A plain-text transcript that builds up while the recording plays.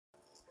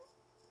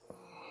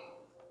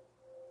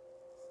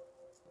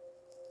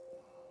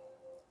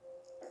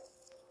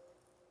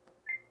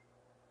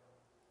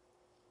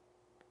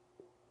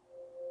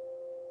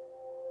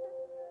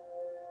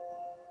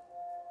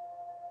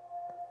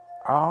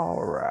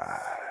All right.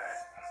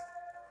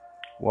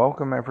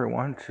 Welcome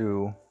everyone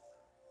to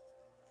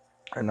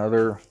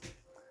another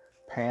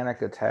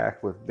panic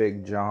attack with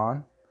Big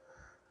John.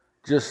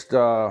 Just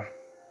get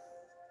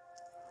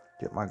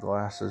my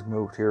glasses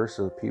moved here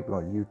so the people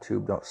on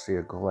YouTube don't see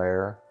a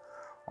glare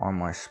on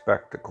my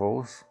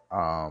spectacles.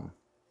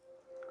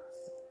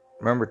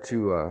 Remember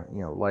to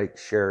like,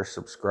 share,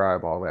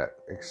 subscribe, all that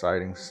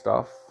exciting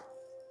stuff.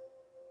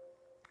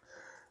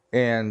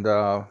 And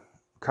a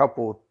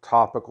couple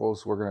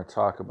topicals we're going to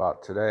talk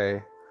about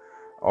today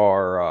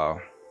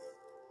are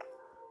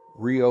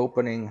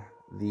reopening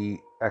the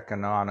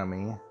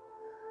economy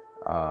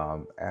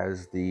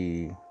as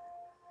the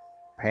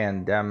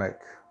pandemic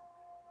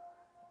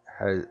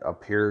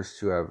appears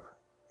to have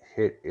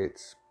hit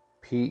its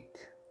peak,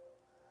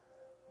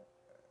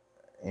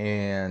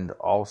 and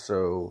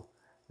also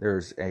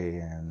there's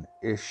an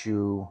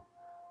issue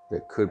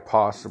that could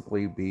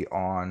possibly be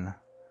on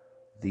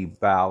the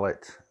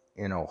ballot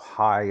in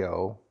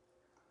Ohio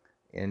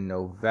in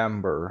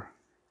November,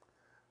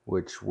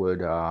 which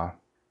would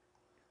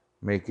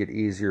make it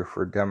easier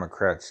for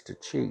Democrats to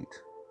cheat.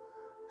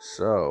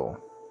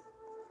 So,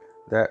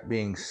 that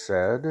being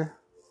said,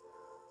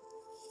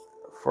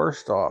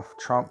 first off,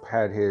 Trump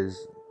had his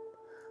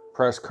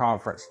press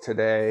conference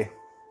today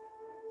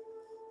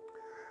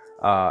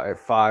at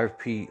 5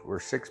 p. or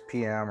 6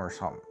 p.m. or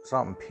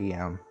something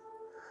p.m.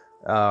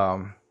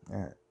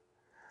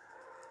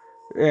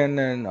 And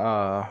then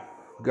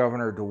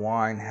Governor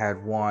DeWine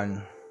had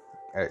one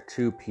at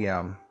 2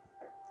 p.m.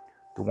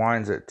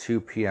 DeWine's at 2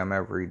 p.m.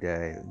 every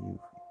day.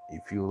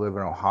 If you live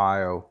in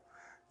Ohio,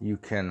 you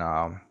can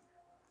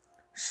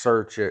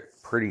search it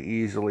pretty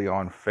easily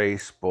on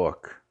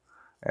Facebook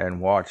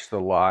and watch the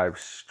live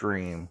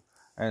stream.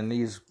 And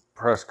these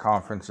press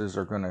conferences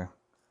are going to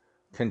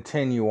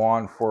continue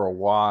on for a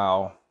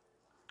while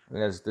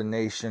as the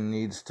nation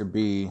needs to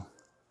be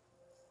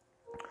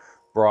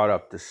brought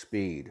up to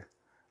speed.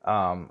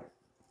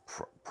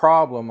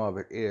 Problem of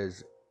it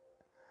is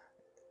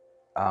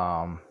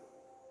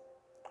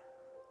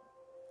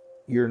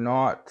you're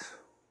not,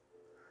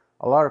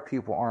 a lot of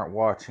people aren't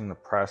watching the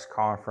press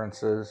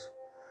conferences.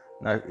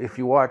 Now, if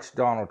you watch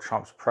Donald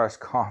Trump's press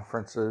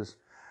conferences,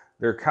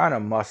 they're kind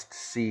of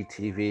must-see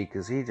TV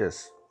because he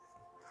just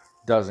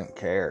doesn't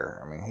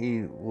care. I mean,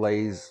 he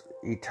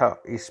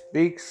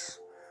speaks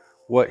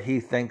what he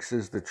thinks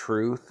is the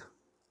truth,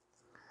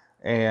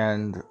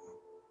 and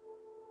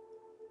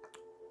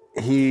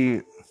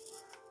he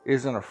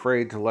isn't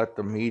afraid to let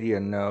the media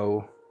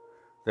know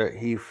that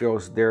he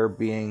feels they're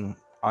being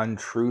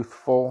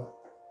untruthful.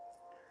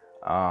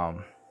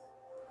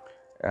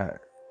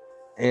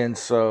 And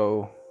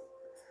so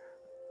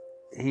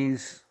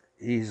he's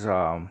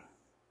good.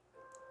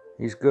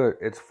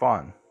 It's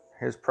fun.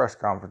 His press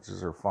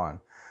conferences are fun.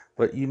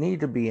 But you need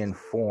to be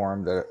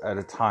informed at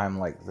a time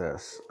like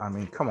this. I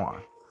mean, come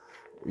on.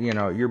 You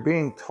know, you're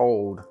being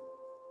told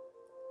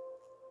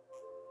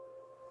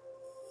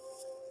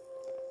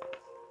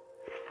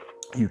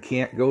you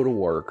can't go to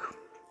work.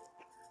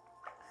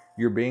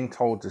 You're being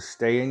told to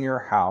stay in your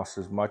house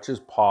as much as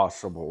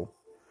possible.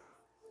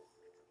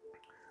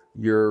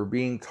 You're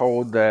being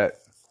told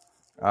that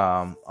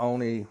the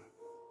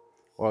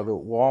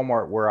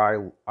Walmart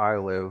where I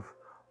live,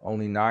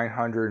 only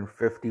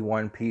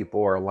 951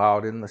 people are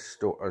allowed in the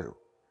store.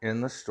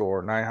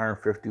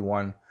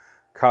 951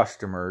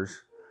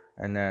 customers,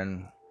 and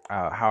then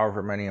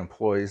however many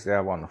employees they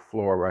have on the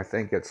floor. But I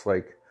think it's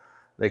like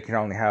they can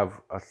only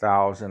have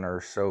 1,000 or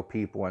so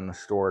people in the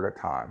store at a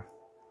time.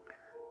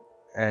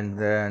 And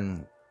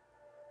then,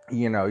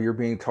 you're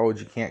being told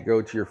you can't go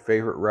to your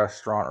favorite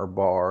restaurant or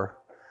bar,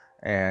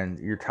 and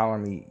you're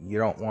telling me you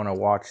don't want to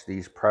watch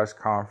these press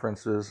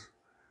conferences.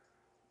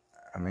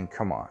 I mean,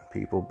 come on,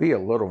 people. Be a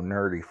little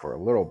nerdy for a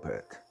little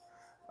bit.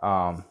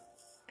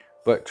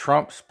 But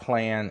Trump's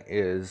plan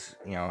is,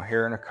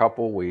 here in a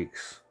couple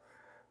weeks,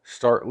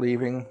 start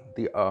leaving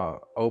the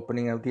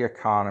opening of the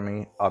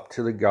economy up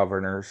to the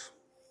governors,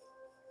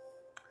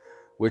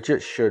 which it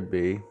should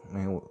be. I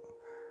mean,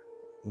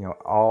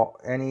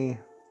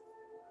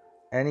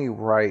 any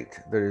right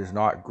that is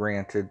not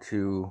granted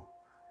to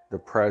the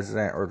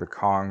president or the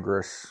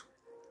Congress,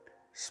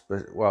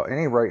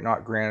 any right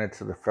not granted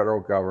to the federal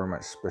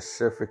government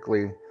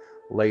specifically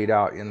laid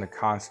out in the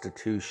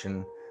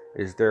Constitution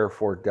is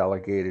therefore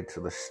delegated to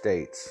the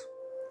states.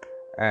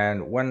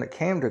 And when it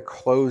came to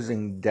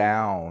closing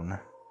down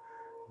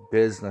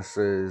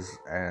businesses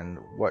and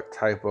what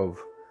type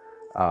of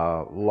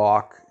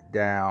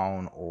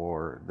lockdown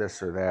or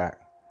this or that,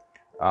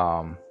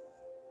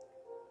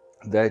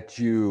 that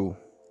you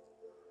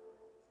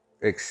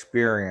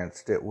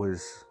experienced, it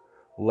was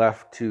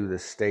left to the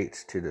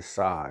states to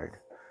decide.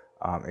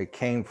 It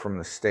came from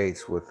the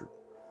states with,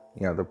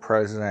 the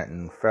president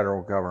and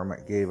federal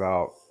government gave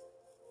out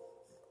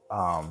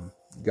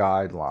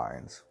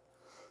guidelines.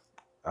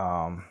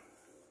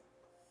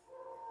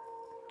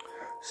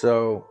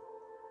 So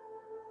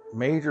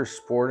major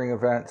sporting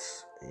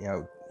events,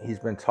 he's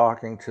been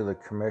talking to the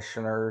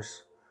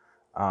commissioners.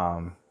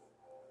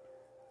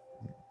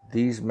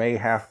 these may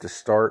have to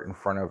start in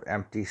front of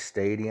empty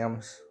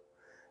stadiums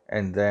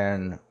and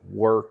then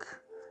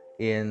work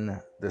in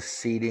the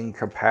seating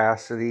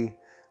capacity,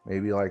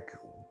 maybe like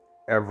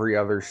every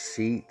other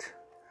seat,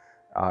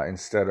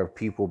 instead of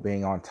people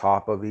being on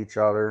top of each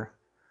other.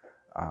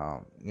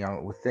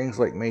 With things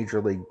like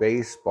Major League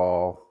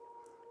Baseball,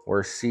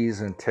 where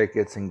season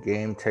tickets and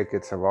game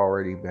tickets have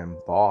already been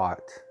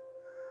bought,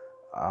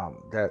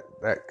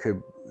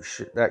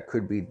 that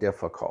could be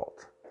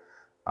difficult.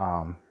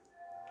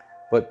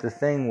 But the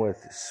thing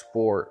with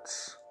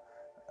sports,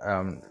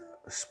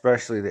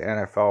 especially the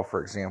NFL,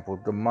 for example,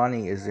 the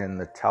money is in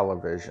the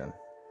television.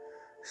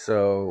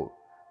 So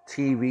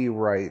TV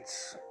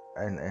rights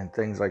and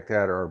things like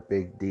that are a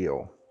big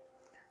deal.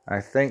 I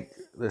think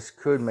this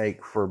could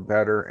make for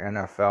better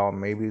NFL.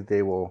 Maybe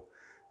they will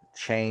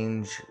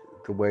change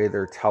the way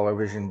their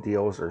television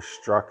deals are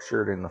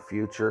structured in the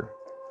future.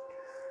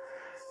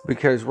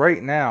 Because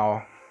right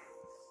now,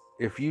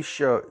 if you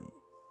show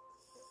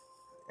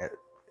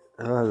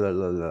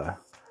the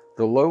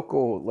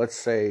local, let's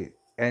say,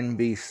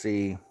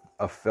 NBC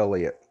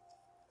affiliate,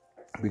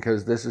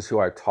 because this is who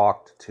I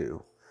talked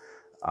to,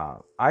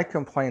 I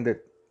complained that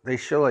they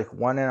show like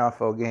one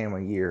NFL game a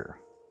year,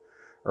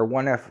 or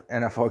one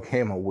NFL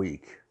game a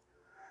week.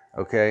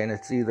 Okay, and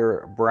it's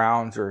either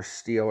Browns or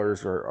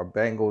Steelers or a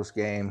Bengals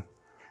game,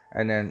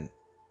 and then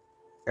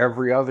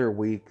every other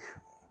week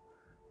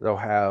they'll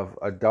have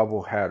a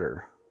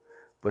doubleheader.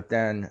 But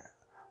then,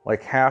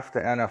 like half the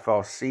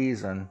NFL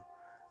season,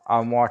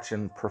 I'm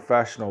watching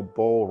professional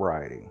bull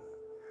riding,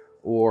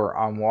 or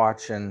I'm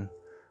watching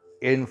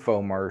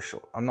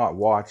infomercial. I'm not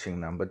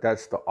watching them, but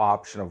that's the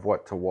option of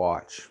what to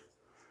watch.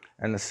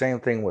 And the same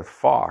thing with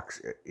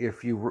Fox.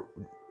 If you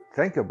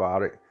think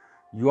about it,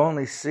 you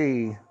only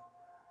see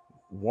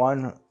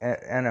one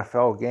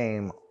NFL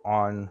game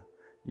on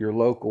your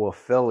local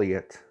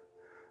affiliate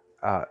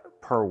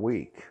per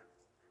week.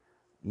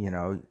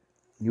 You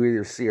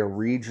either see a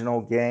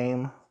regional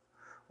game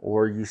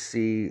or you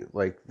see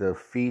like the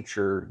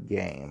feature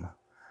game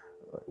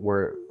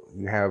where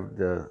you have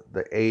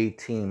the A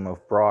team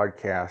of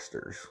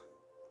broadcasters.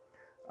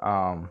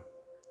 And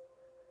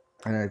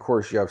then of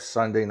course you have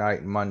Sunday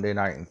night, Monday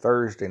night, and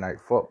Thursday night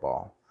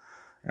football.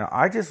 Now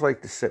I just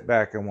like to sit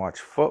back and watch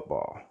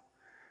football,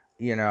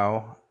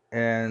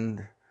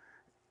 and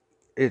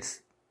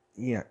it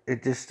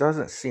just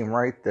doesn't seem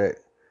right that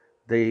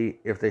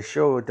if they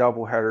show a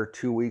doubleheader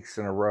 2 weeks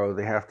in a row,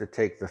 they have to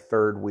take the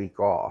third week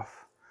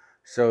off.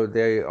 So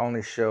they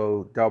only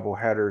show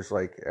doubleheaders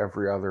like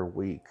every other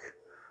week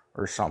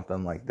or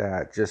something like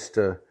that, just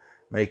to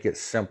make it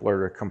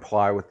simpler to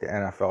comply with the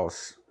NFL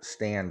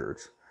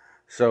standards.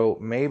 So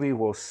maybe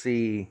we'll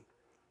see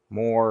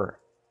more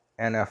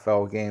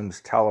NFL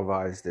games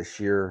televised this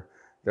year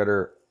that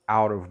are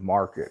out of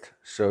market,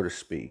 so to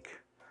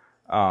speak.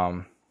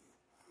 I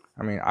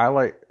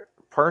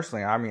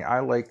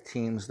like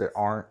teams that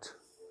aren't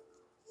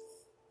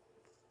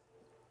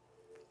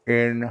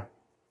in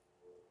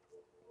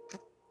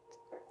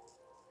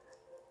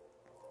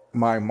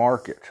my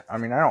market. I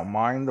don't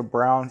mind the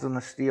Browns and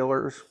the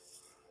Steelers,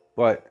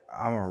 but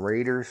I'm a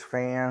Raiders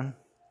fan.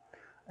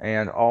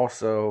 And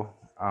also,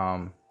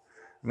 I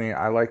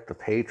like the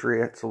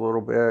Patriots a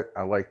little bit.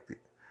 I like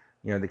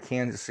the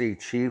Kansas City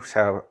Chiefs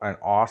have an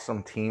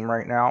awesome team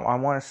right now. I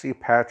want to see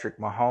Patrick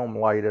Mahomes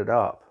light it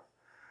up,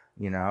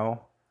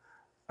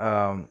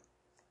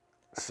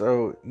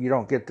 So you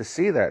don't get to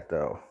see that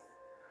though,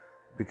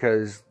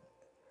 because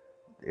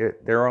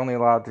they're only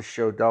allowed to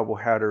show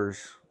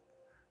doubleheaders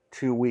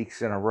 2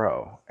 weeks in a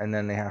row, and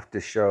then they have to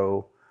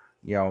show,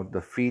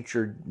 the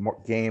featured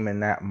game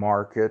in that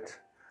market,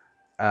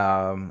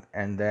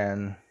 and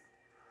then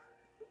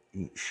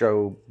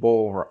show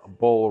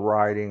bull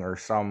riding or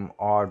some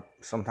odd.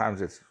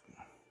 Sometimes it's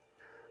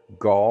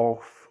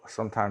golf.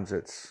 Sometimes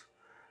it's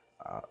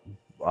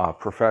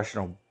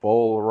professional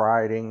bull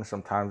riding.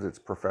 Sometimes it's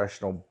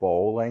professional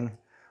bowling.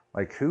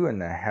 Like, who in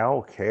the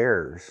hell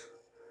cares?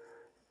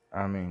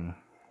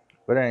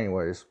 But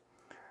anyways,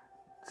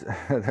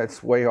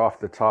 that's way off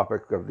the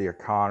topic of the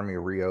economy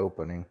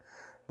reopening.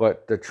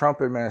 But the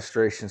Trump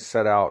administration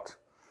set out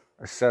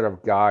a set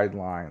of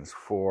guidelines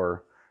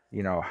for,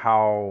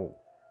 how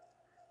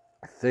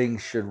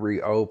things should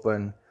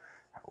reopen,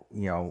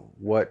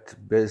 what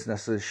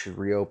businesses should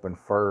reopen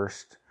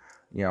first.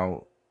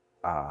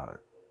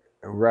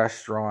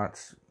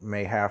 Restaurants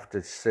may have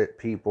to sit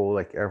people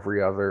like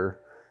every other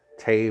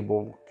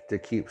table to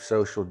keep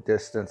social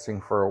distancing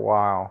for a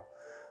while.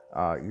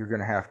 You're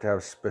going to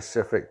have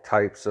specific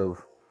types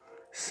of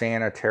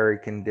sanitary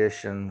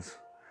conditions,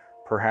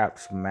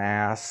 perhaps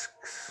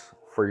masks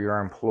for your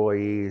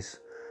employees.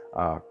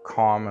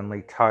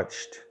 Commonly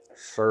touched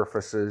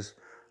surfaces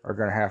are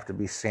going to have to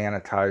be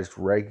sanitized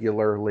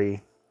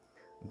regularly,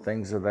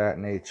 things of that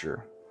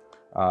nature.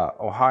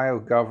 Ohio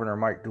Governor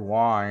Mike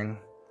DeWine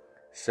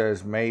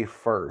says May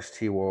 1st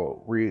he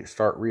will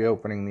start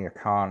reopening the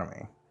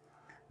economy.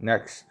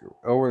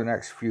 Over the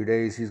next few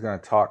days, he's going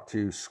to talk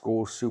to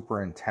school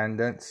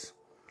superintendents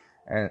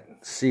and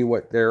see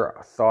what their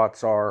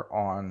thoughts are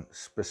on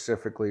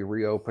specifically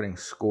reopening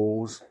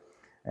schools.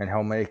 And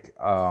he'll make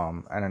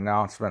an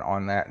announcement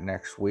on that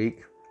next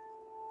week.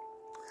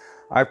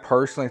 I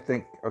personally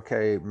think,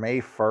 okay,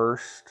 May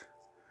 1st,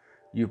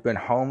 you've been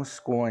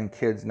homeschooling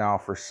kids now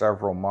for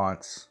several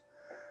months.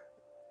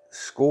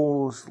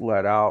 Schools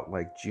let out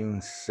like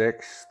June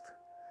 6th,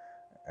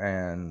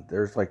 and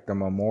there's like the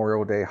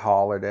Memorial Day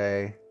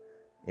holiday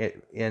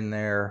in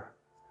there.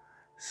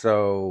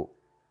 So,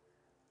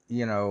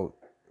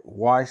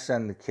 why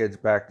send the kids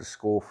back to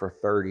school for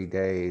 30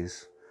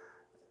 days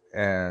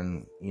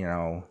and,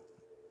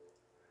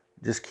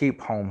 just keep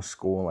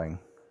homeschooling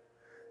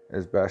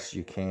as best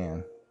you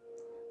can.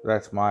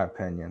 That's my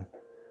opinion.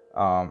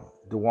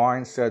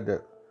 DeWine said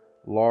that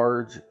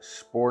large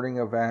sporting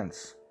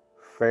events,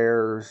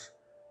 fairs,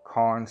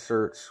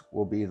 concerts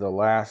will be the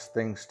last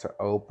things to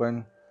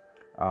open.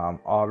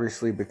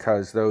 Obviously,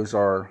 because those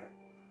are,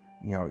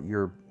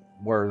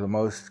 where the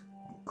most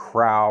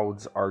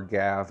crowds are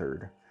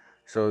gathered.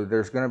 So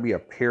there's going to be a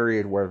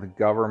period where the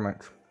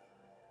government,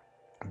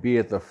 be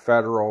it the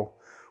federal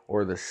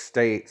or the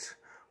states,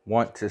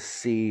 want to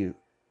see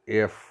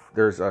if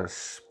there's a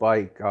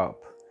spike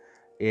up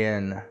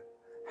in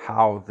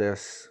how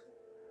this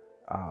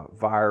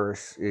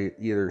virus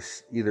either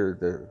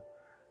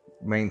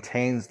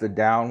maintains the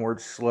downward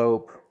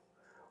slope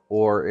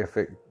or if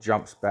it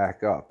jumps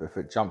back up. If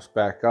it jumps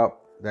back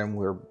up, then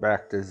we're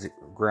back to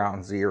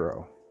ground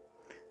zero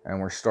and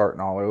we're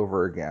starting all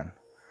over again.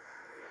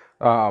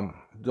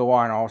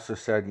 DeWine also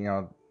said,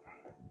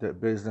 that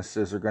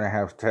businesses are going to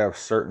have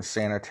certain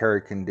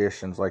sanitary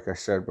conditions, like I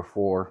said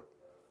before,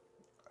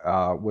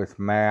 with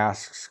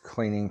masks,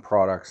 cleaning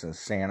products, and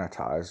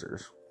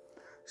sanitizers.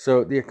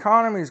 So the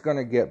economy is going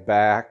to get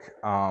back.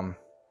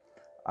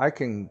 I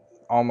can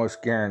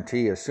almost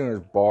guarantee as soon as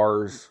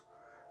bars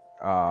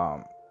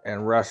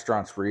and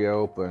restaurants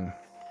reopen,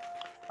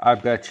 I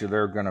bet you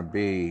they're going to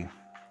be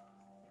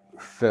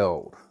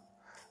filled.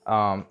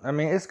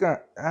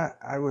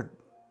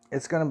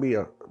 It's going to be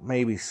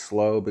maybe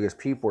slow because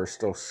people are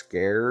still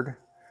scared,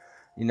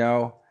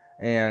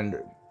 and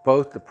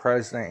both the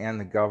president and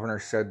the governor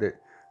said that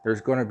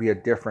there's going to be a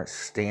different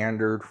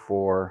standard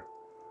for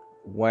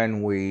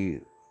when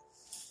we,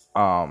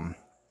 the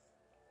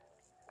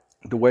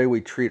way we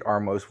treat our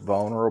most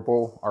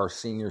vulnerable, our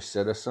senior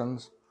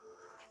citizens,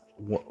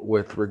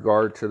 with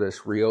regard to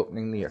this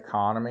reopening the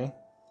economy.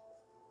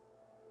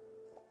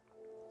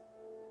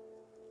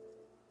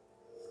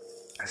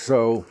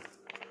 So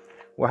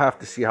we'll have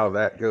to see how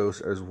that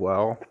goes as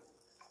well.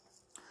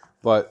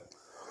 But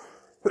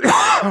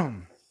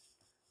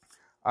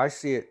I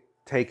see it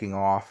taking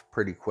off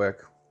pretty quick.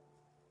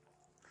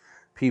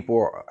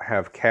 People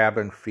have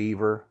cabin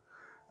fever.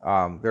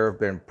 There have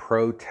been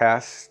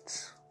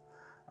protests.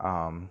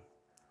 Now,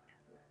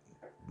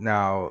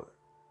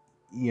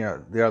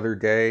 the other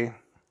day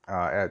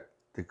at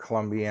the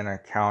Columbiana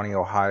County,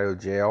 Ohio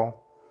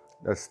jail,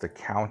 that's the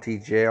county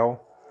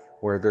jail,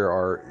 where there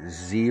are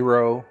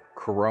 0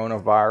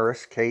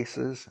 coronavirus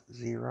cases.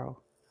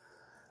 0.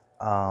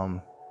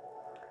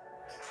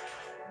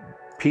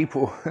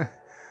 People,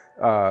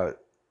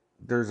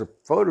 there's a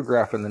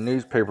photograph in the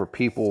newspaper,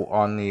 people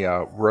on the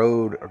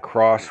road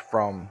across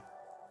from,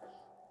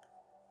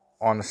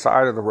 on the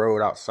side of the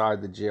road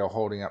outside the jail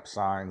holding up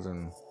signs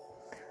and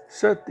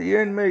set the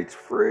inmates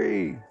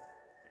free.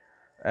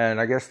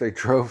 And I guess they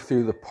drove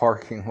through the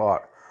parking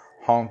lot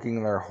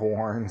honking their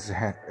horns.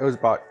 And it was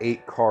about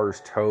 8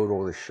 cars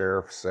total, the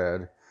sheriff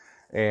said.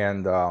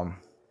 And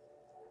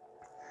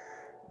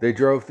they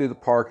drove through the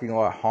parking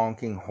lot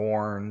honking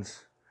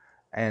horns.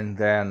 And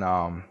then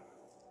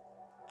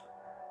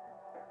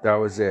that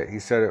was it. He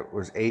said it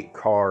was 8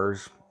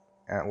 cars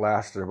and it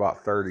lasted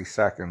about 30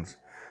 seconds.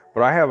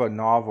 But I have a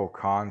novel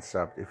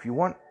concept. If you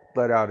want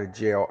let out of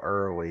jail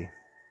early,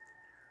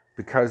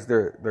 because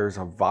there's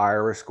a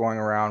virus going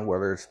around,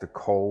 whether it's the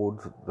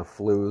cold, the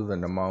flu, the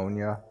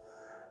pneumonia,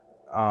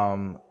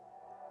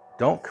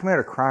 don't commit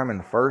a crime in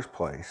the first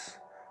place.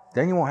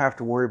 Then you won't have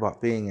to worry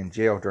about being in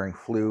jail during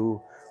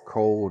flu,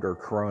 cold, or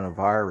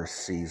coronavirus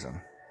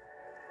season.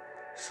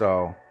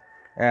 So,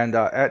 and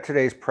at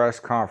today's press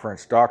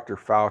conference, Dr.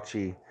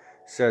 Fauci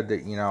said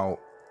that,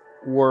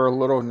 we're a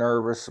little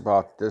nervous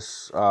about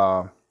this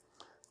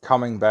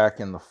coming back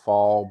in the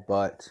fall,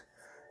 but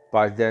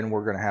by then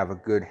we're going to have a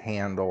good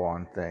handle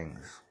on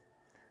things.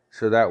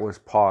 So that was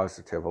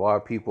positive. A lot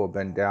of people have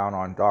been down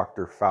on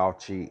Dr.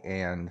 Fauci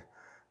and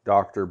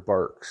Dr.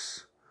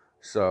 Birx.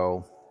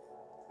 So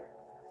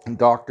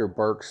Dr.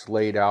 Birx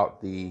laid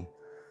out the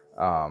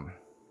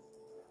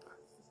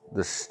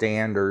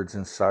standards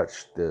and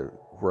such, the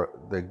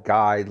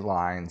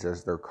guidelines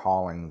as they're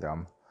calling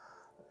them.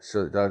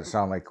 So it doesn't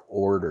sound like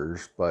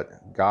orders,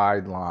 but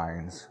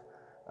guidelines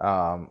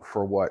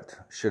for what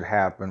should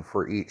happen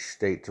for each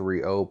state to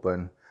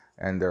reopen.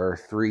 And there are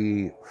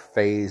 3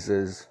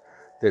 phases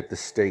that the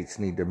states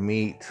need to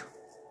meet.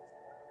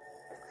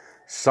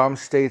 Some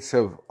states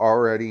have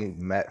already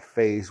met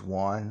phase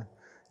 1,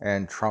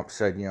 and Trump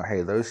said,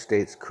 hey, those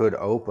states could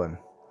open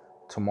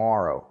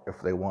tomorrow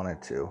if they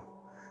wanted to.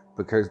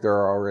 because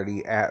they're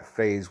already at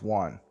phase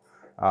one,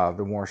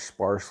 the more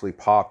sparsely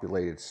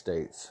populated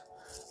states.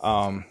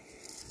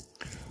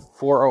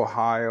 For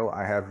Ohio,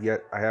 I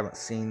haven't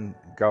seen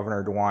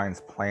Governor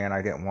DeWine's plan.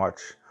 I didn't watch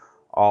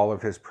any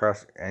of his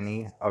press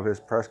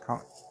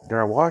Did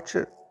I watch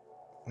it?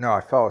 No,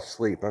 I fell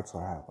asleep. That's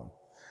what happened.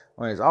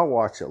 Anyways, I'll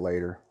watch it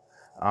later.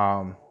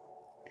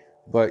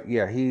 But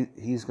yeah,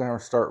 he's going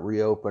to start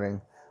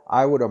reopening.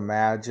 I would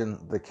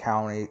imagine the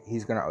county,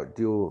 he's going to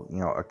do,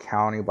 a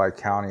county by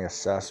county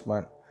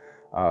assessment,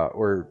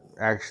 or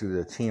actually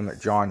the team that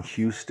John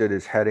Husted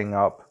is heading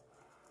up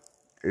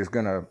is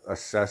going to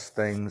assess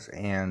things,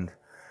 and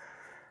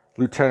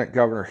Lieutenant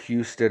Governor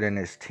Husted and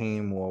his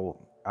team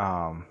will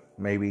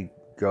maybe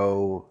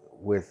go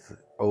with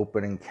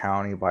opening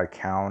county by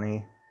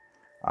county,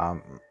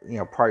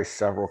 probably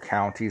several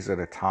counties at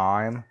a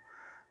time,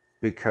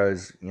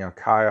 because,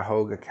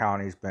 Cuyahoga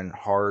County's been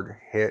hard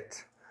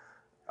hit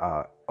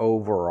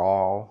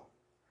overall,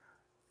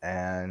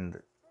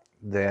 and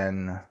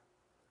then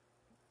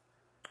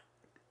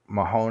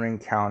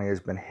Mahoning County has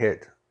been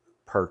hit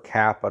per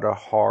capita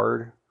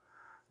hard.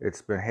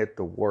 It's been hit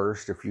the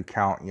worst if you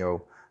count,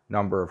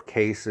 number of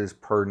cases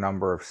per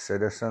number of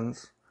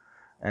citizens.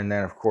 And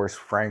then, of course,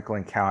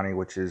 Franklin County,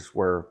 which is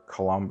where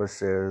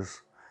Columbus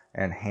is,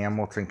 and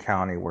Hamilton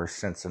County, where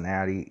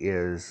Cincinnati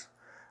is,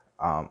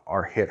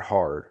 are hit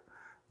hard.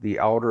 The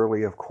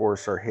elderly, of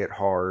course, are hit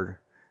hard,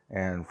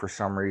 and for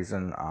some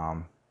reason,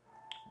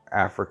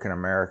 African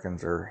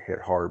Americans are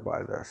hit hard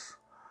by this.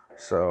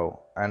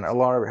 So, and a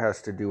lot of it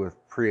has to do with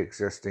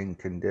pre-existing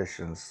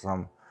conditions.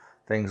 Some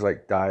things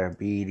like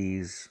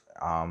diabetes,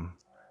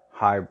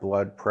 high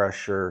blood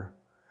pressure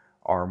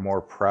are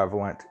more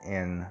prevalent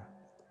in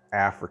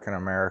African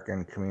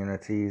American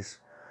communities,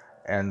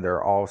 and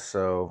they're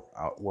also,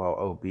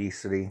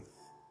 obesity.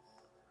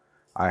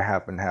 I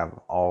happen to have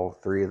all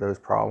three of those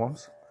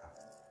problems.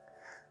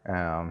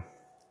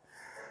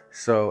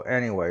 So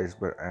anyways,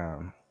 but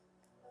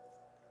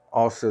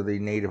also the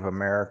Native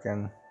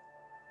American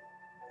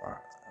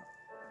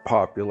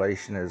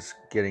population is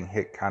getting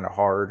hit kind of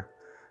hard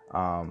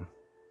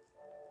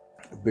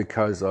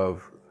because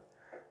of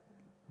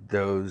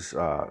those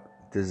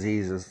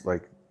diseases.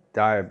 Like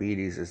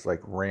diabetes is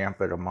like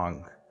rampant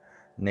among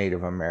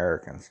Native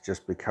Americans,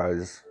 just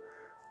because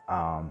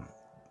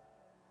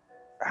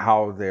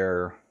how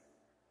their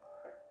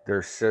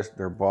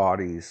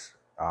bodies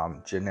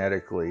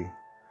genetically,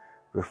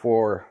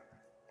 before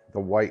the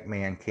white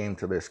man came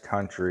to this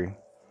country,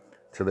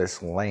 to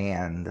this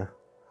land,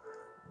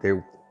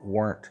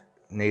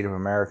 Native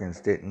Americans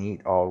didn't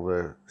eat all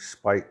the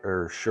spice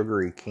or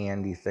sugary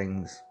candy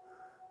things.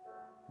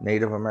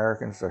 Native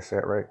Americans, did I say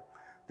it right?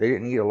 They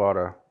didn't eat a lot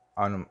of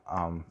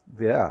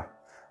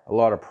a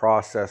lot of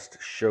processed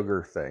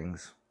sugar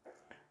things.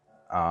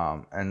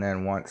 And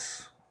then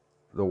once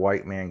the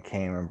white man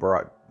came and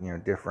brought,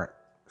 different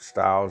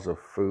styles of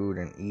food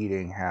and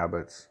eating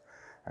habits,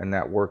 and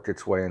that worked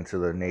its way into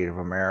the Native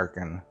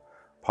American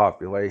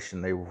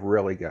population, they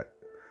really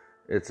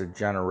it's a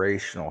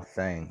generational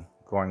thing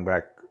going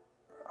back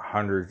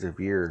hundreds of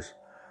years.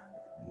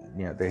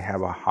 They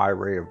have a high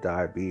rate of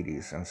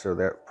diabetes, and so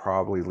that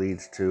probably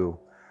leads to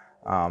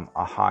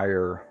a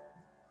higher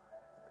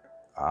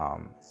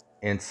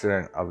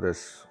incident of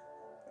this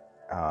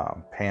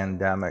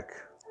pandemic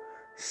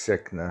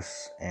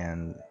sickness.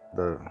 And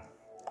the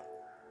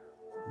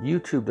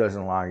YouTube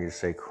doesn't allow you to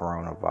say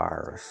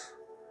coronavirus,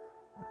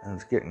 and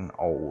it's getting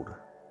old.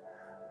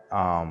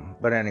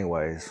 But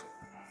anyways,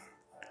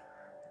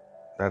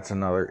 that's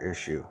another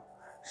issue.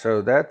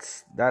 So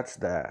that's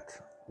that.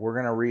 We're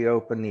going to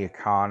reopen the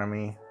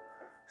economy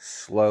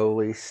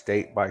slowly,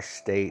 state by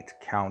state,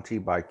 county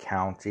by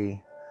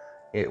county,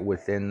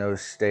 within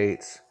those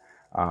states.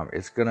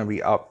 It's going to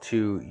be up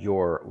to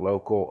your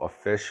local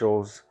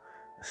officials,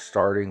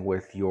 starting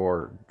with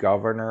your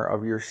governor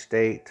of your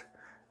state,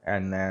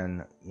 and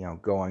then,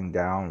 going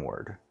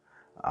downward.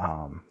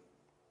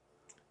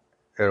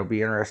 It'll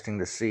be interesting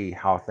to see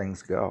how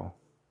things go.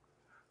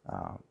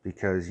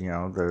 Because,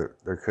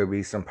 there could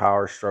be some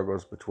power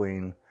struggles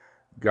between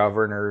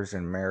governors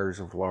and mayors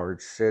of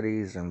large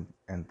cities and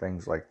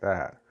things like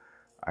that.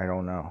 I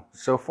don't know.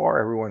 So far,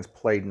 everyone's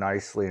played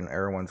nicely and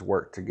everyone's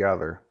worked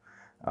together.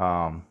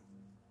 A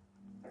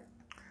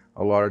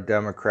lot of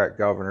Democrat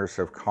governors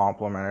have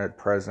complimented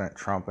President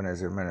Trump and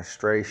his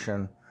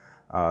administration.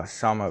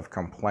 Some have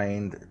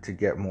complained to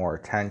get more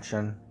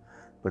attention,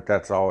 but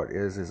that's all it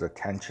is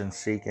attention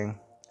seeking.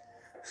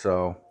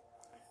 So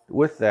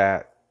with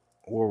that,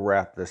 we'll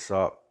wrap this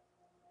up.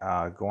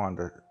 Go on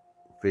to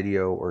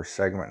video or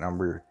segment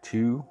number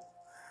 2.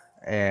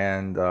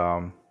 And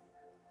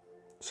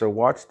so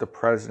watch the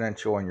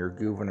presidential and your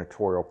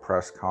gubernatorial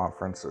press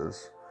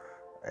conferences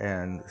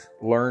and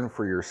learn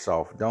for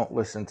yourself. Don't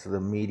listen to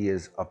the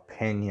media's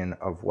opinion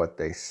of what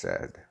they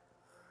said.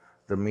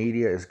 The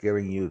media is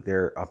giving you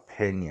their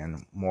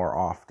opinion more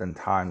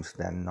oftentimes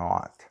than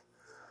not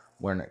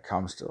when it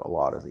comes to a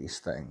lot of these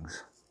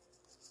things.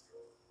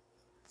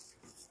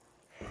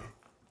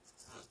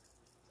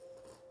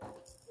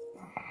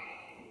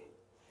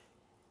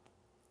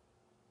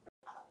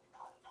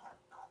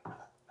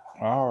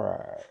 All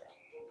right.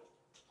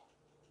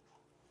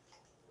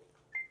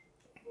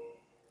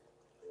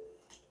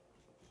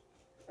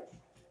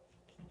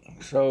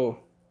 So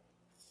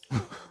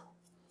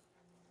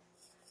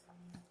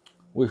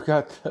we've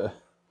got the.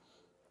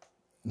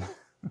 I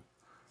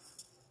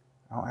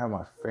don't have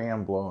my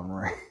fan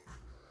blowing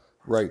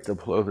right to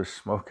blow the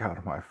smoke out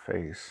of my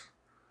face.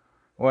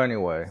 Well,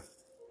 anyway,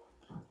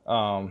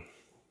 wow,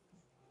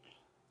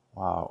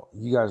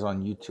 you guys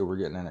on YouTube are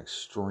getting an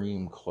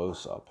extreme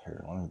close up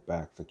here. Let me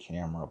back the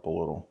camera up a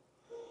little.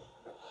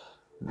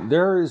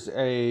 There is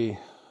a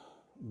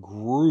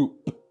groupie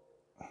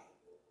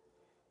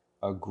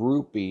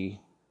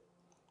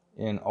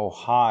in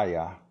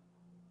Ohio,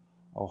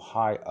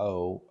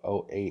 Ohio,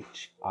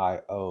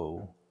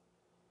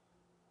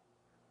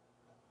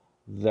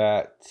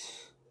 that,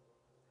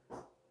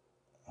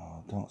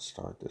 don't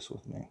start this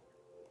with me.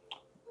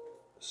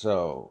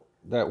 So,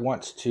 that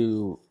wants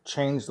to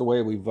change the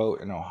way we vote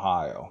in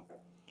Ohio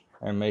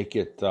and make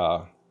it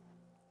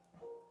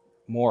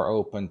more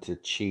open to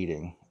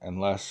cheating and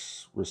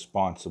less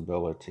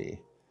responsibility.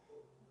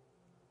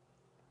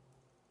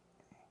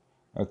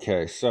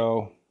 Okay,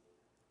 so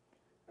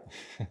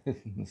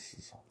this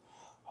is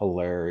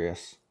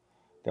hilarious.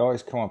 They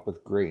always come up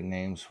with great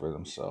names for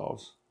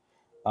themselves.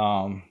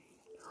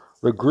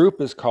 The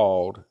group is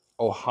called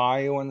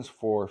Ohioans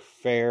for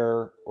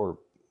Fair, or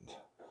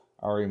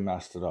I already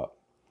messed it up.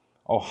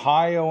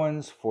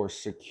 Ohioans for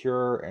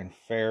Secure and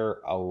Fair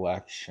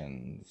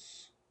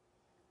Elections.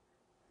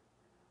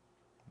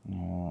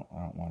 No,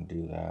 I don't want to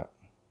do that.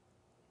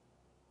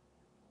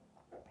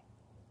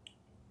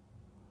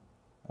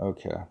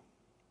 Okay.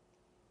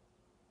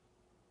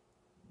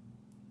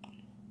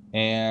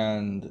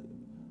 And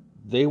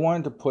they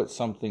wanted to put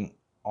something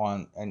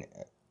on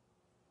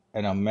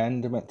an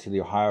amendment to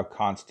the Ohio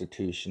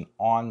Constitution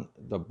on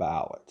the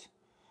ballot.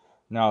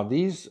 Now,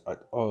 these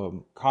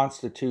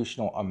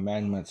constitutional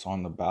amendments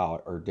on the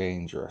ballot are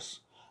dangerous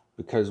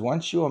because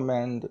once you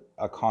amend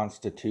a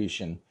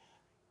constitution,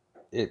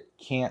 it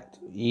can't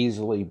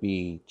easily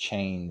be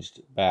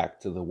changed back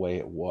to the way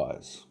it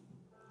was.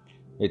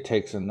 It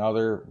takes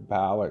another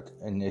ballot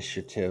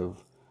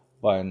initiative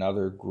by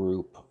another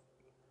group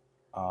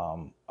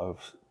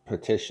of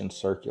petition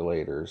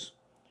circulators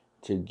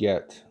to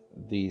get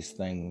these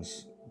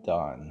things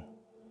done.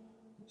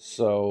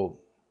 So,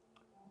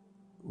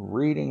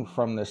 reading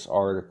from this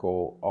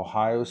article,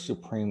 Ohio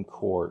Supreme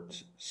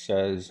Court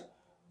says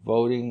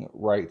voting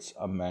rights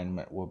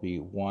amendment will be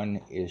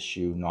one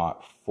issue,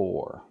 not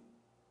four.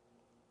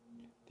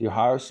 The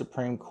Ohio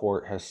Supreme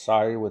Court has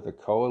sided with a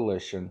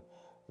coalition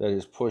that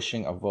is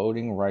pushing a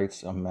voting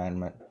rights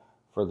amendment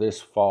for this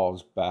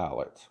fall's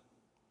ballot.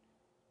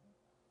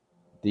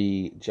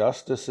 The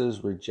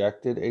justices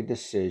rejected a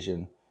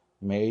decision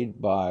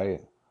made by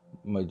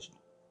majority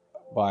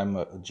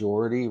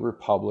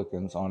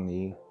Republicans on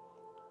the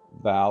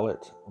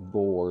ballot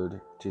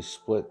board to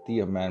split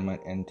the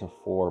amendment into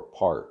four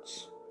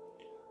parts.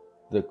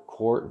 The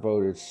court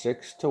voted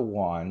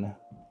 6-1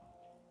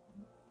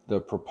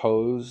 the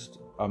proposed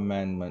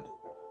amendment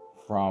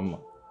from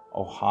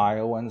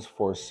Ohioans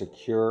for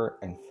Secure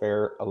and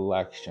Fair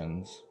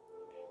Elections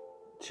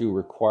to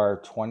require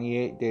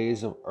 28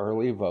 days of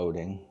early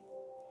voting,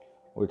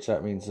 which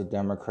that means the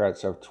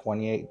Democrats have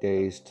 28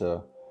 days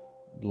to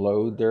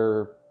load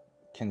their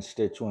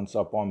constituents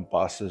up on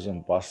buses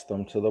and bus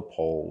them to the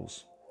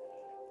polls,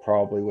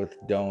 probably with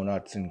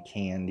donuts and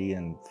candy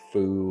and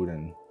food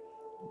and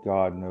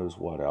God knows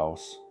what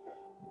else.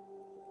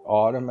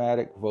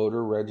 Automatic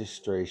voter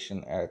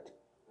registration at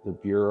the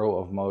Bureau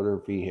of Motor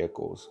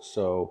Vehicles.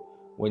 So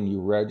when you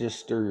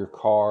register your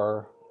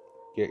car,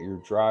 get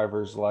your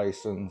driver's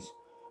license,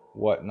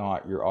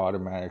 whatnot, you're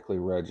automatically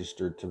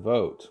registered to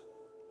vote.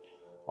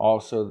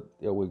 Also,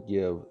 it would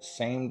give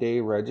same-day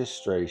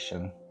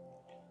registration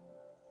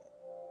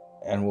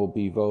and will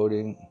be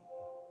voting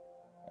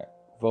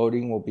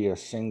will be a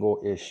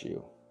single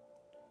issue.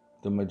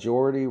 The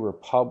majority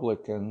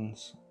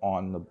Republicans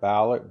on the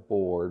ballot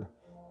board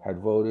had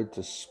voted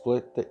to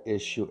split the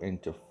issue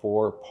into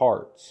four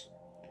parts: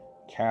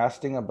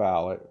 casting a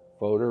ballot,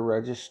 voter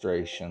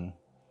registration,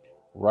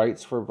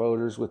 rights for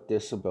voters with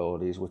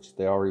disabilities, which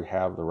they already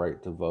have the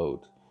right to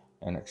vote,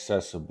 and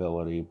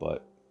accessibility,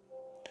 but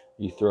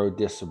you throw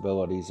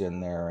disabilities in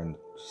there and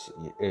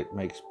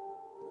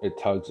it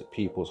tugs at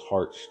people's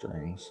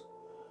heartstrings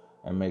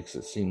and makes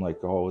it seem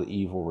like all the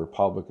evil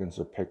Republicans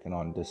are picking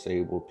on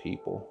disabled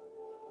people.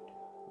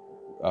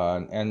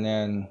 And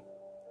then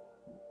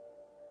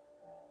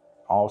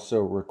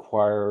also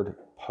required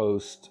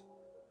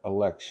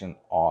post-election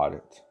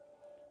audit.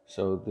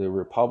 So the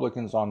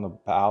Republicans on the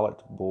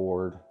ballot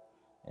board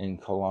in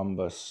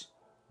Columbus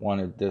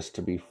wanted this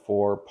to be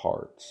four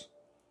parts.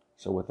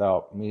 So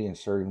without me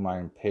inserting my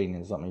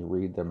opinions, let me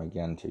read them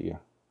again to you.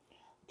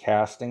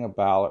 Casting a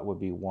ballot would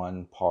be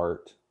one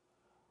part.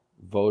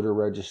 Voter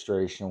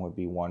registration would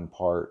be one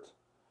part.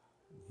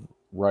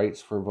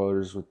 Rights for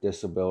voters with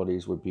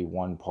disabilities would be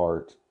one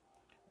part.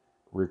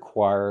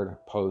 Required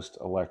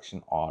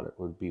post-election audit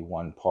would be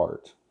one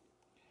part.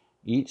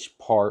 Each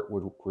part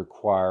would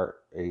require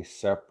a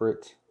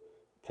separate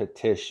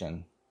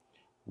petition,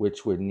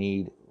 which would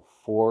need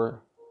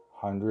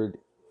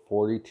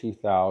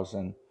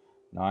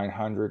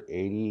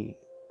 442,980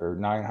 or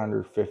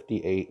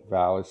 958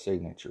 valid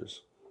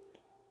signatures.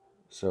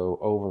 So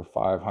over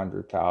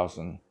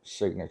 500,000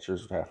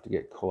 signatures would have to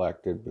get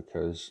collected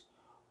because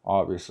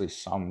obviously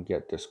some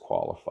get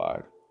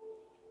disqualified.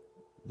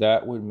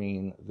 That would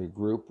mean the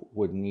group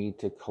would need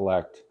to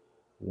collect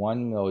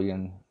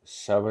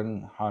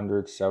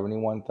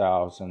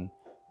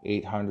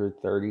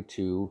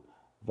 1,771,832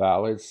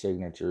 valid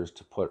signatures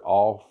to put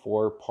all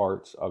 4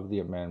 parts of the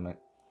amendment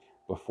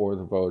before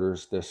the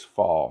voters this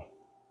fall.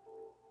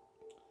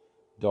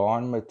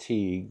 Dawn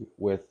Mateague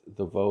with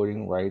the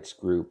Voting Rights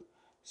Group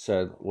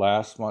said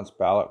last month's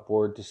ballot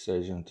board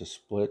decision to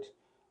split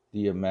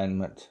the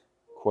amendment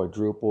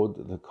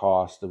quadrupled the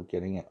cost of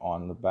getting it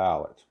on the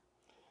ballot.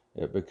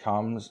 It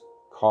becomes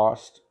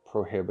cost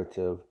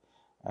prohibitive,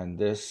 and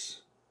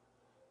this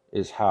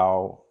is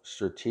how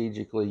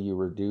strategically you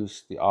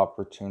reduce the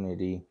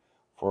opportunity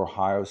for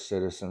Ohio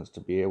citizens to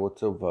be able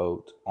to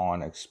vote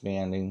on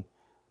expanding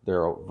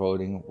their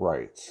voting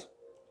rights.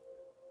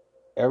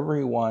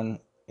 Everyone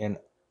in,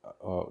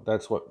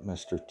 that's what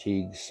Mr.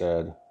 Teague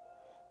said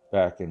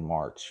back in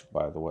March,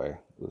 by the way.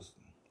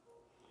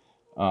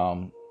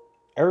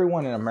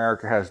 Everyone in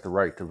America has the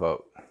right to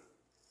vote.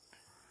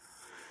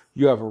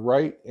 You have a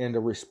right and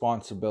a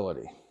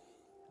responsibility.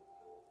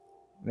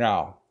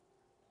 Now,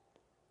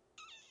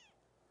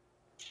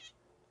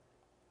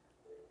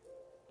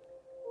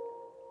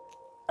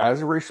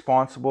 as a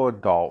responsible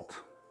adult,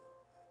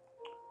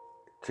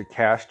 to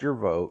cast your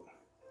vote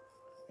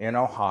in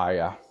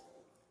Ohio,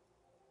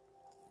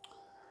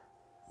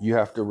 you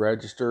have to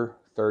register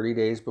 30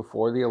 days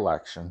before the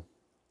election.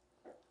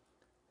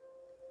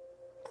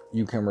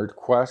 You can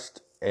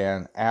request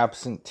an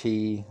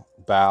absentee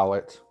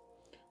ballot,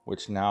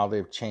 which now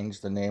they've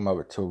changed the name of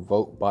it to a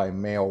vote by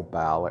mail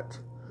ballot,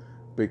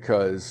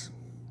 because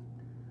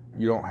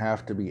you don't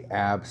have to be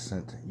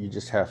absent, you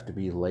just have to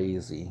be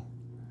lazy.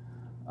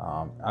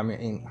 I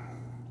mean,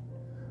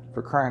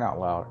 for crying out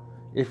loud,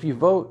 if you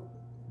vote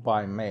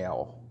by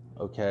mail,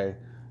 okay,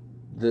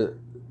 the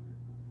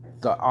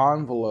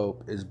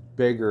envelope is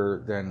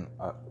bigger than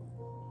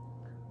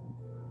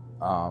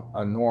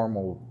a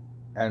normal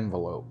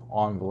envelope.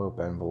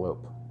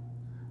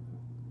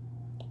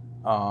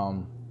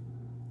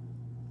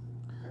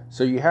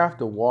 So you have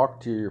to walk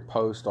to your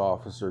post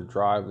office or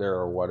drive there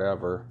or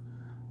whatever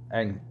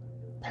and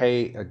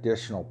pay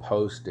additional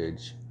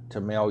postage to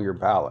mail your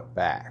ballot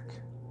back.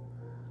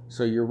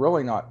 So you're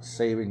really not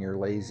saving your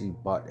lazy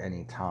butt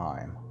any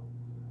time.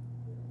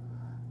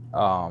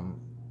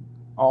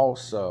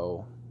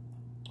 Also,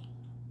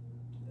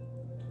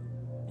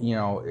 you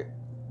know,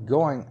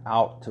 going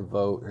out to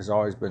vote has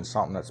always been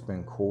something that's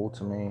been cool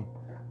to me,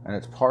 and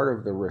it's part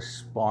of the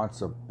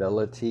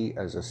responsibility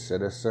as a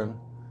citizen.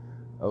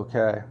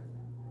 Okay,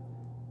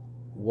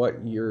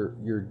 what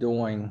you're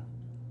doing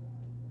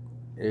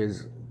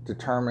is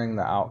determining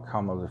the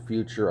outcome of the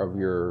future of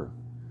your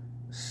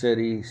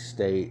city,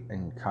 state,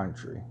 and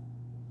country.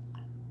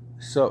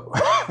 So,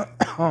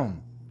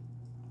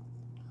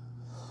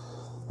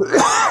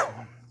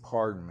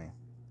 pardon me.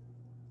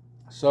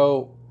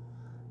 So,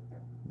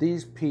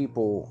 these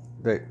people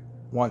that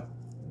want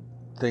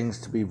things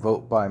to be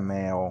vote by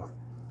mail,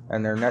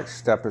 and their next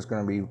step is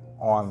going to be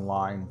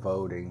online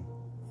voting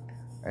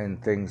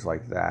and things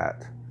like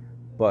that,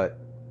 but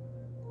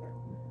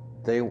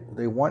they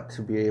want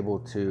to be able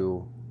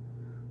to,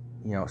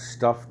 you know,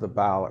 stuff the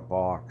ballot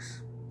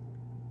box.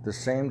 The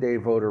same day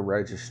voter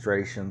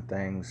registration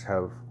things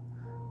have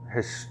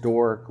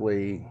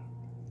historically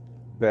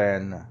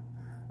been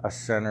a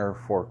center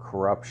for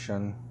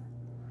corruption.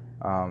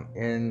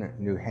 In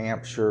New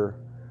Hampshire,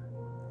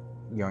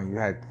 you know, you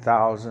had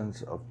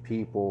thousands of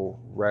people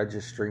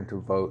registering to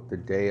vote the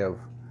day of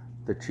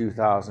the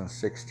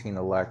 2016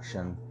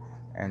 election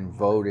and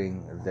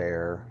voting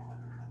there,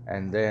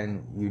 and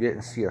then you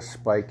didn't see a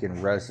spike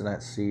in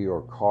residency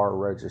or car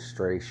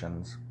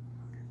registrations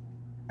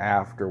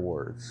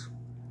afterwards.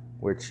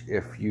 Which,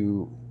 if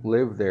you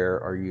live there,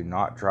 are you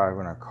not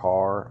driving a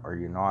car? Are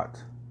you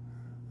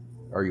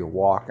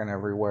walking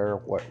everywhere?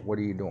 What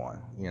are you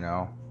doing? You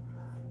know?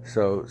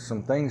 So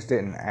some things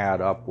didn't add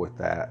up with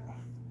that.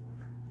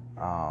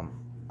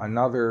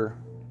 Another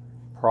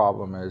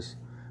problem is,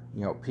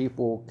 you know,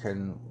 people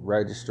can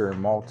register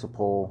in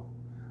multiple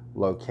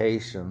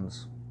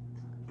locations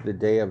the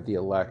day of the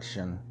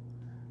election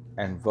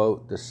and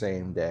vote the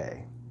same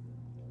day.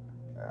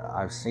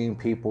 I've seen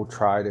people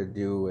try to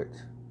do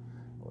it.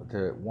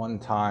 At one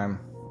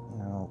time, you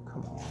know,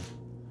 come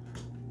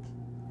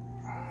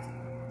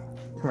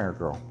here,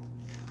 girl.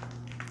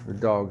 The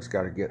dog's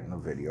got to get in the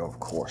video, of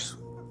course,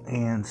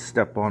 and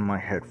step on my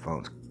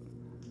headphones.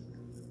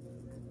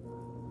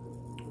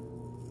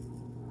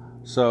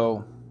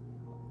 So,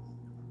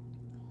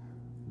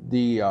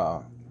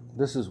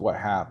 this is what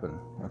happened,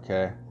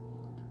 okay?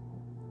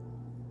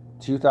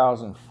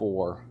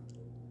 2004,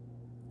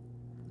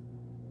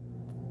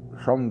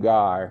 some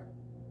guy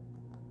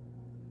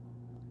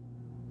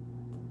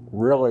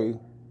really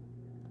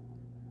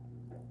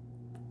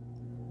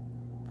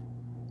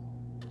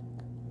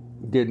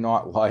did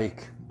not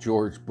like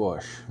George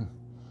Bush.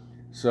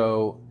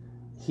 So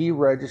he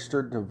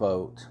registered to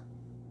vote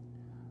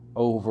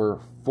over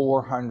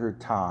 400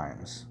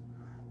 times.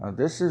 Now,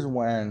 this is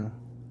when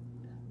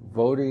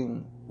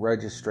voting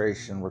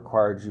registration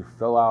required you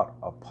fill out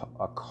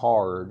a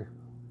card,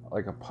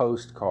 like a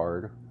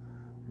postcard,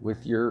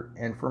 with your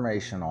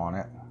information on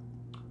it,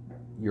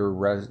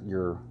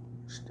 your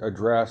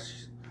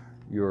address,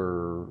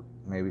 your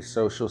maybe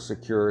social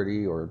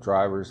security or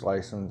driver's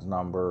license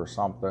number or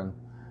something,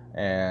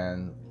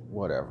 and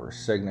whatever,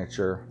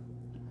 signature,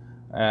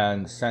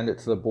 and send it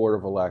to the Board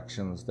of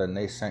Elections. Then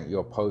they sent you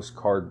a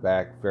postcard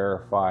back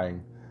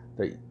verifying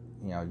that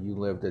you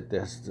lived at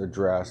this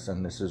address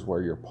and this is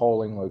where your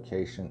polling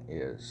location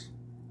is.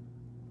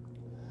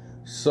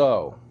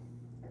 So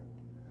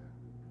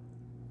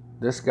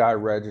this guy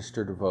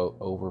registered to vote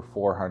over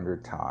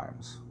 400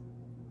 times.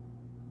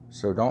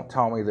 So don't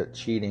tell me that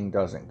cheating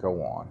doesn't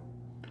go on.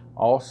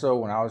 Also,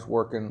 when I was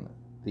working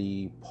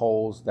the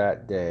polls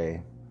that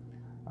day,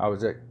 I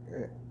was at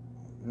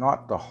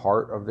not the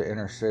heart of the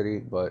inner city,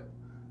 but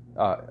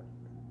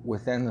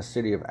within the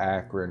city of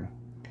Akron.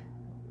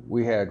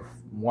 We had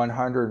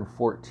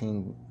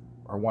 114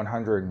 or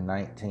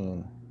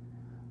 119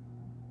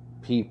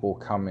 people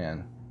come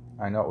in.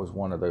 I know it was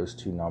one of those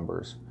two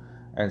numbers,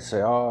 and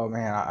say, "Oh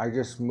man, I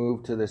just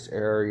moved to this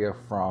area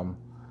from."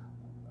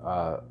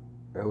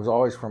 It was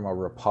always from a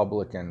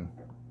Republican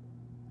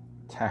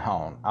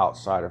town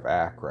outside of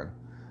Akron.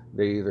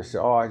 They either say,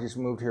 "Oh, I just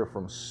moved here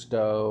from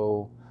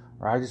Stowe,"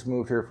 or "I just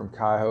moved here from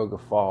Cuyahoga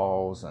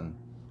Falls," and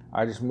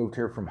 "I just moved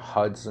here from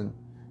Hudson."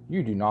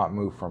 You do not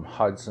move from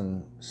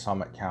Hudson,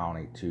 Summit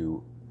County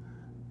to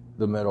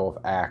the middle of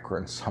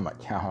Akron, Summit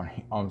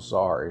County. I'm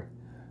sorry.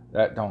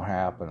 That don't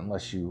happen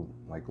unless you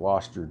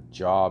lost your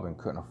job and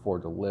couldn't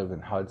afford to live in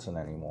Hudson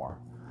anymore.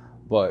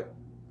 But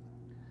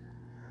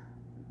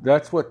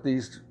that's what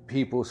these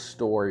people's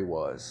story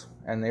was.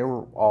 And they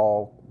were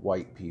all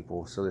white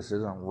people, so this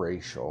isn't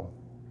racial.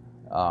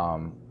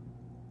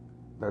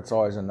 That's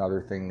always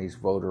another thing these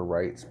voter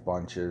rights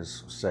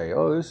bunches say.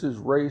 "Oh, this is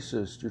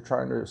racist. You're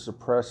trying to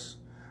suppress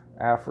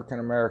African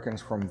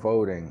Americans from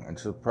voting and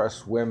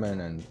suppress women,"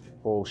 and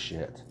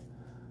bullshit.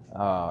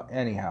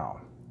 Anyhow,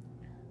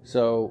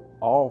 so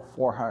all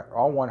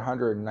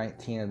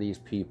 119 of these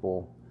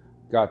people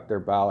got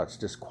their ballots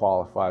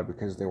disqualified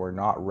because they were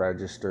not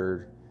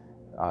registered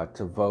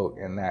to vote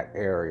in that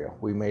area.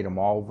 We made them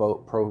all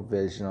vote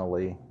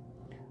provisionally,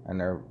 and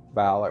their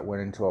ballot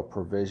went into a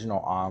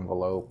provisional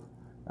envelope.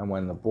 And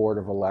when the Board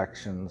of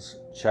Elections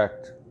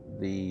checked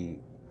the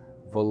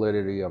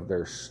validity of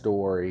their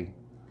story,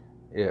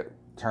 it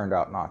turned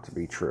out not to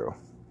be true.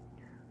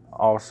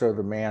 Also,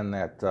 the man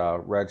that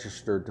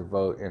registered to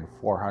vote in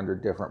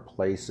 400 different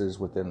places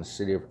within the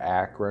city of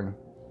Akron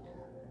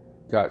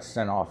got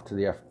sent off to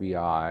the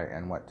FBI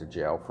and went to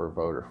jail for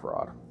voter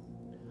fraud.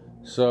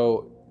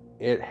 So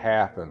it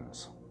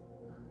happens.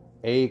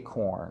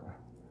 Acorn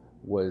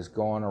was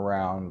going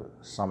around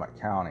Summit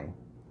County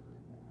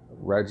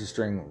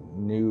registering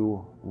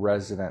new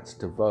residents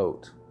to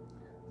vote.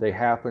 They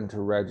happened to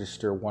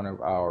register one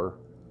of our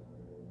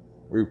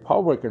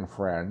Republican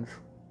friends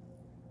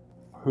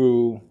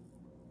who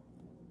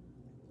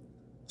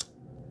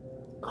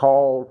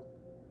called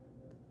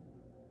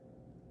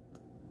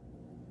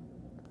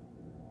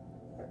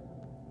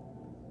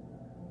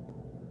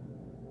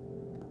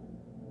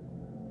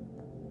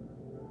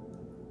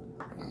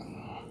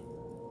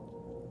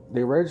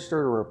they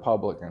registered a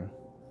Republican.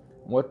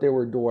 What they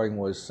were doing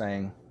was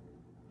saying,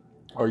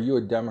 "Are you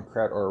a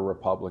Democrat or a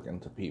Republican?"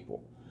 to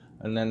people.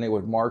 And then they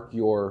would mark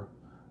your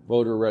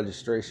voter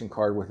registration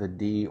card with a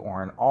D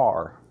or an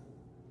R.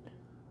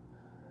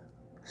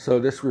 So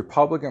this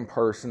Republican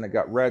person that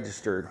got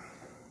registered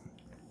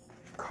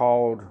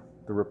called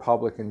the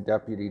Republican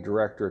deputy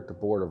director at the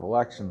Board of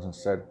Elections and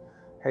said,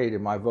 "Hey,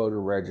 did my voter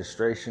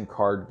registration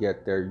card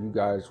get there? You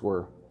guys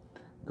were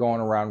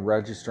going around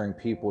registering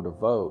people to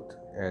vote,"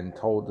 and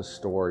told the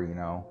story.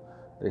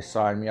 They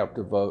signed me up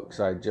to vote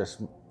because I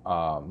just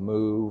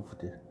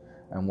moved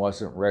and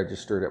wasn't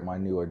registered at my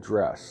new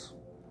address.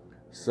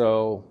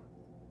 So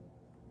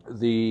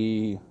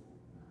the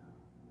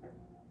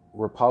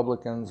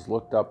Republicans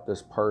looked up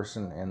this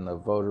person in the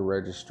voter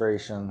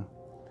registration.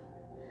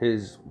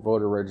 His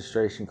voter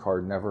registration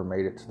card never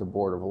made it to the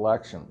Board of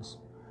Elections.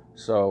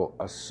 So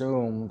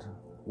assumed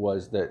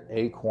was that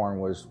Acorn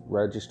was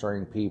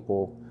registering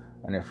people,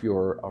 and if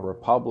you're a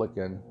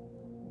Republican,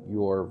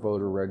 your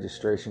voter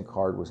registration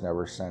card was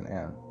never sent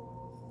in.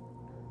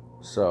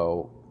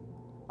 So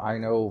I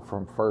know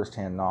from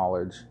firsthand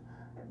knowledge,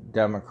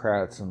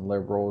 Democrats and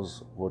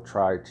liberals will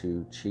try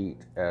to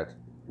cheat at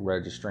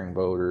registering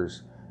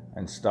voters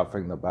and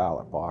stuffing the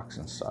ballot box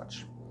and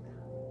such.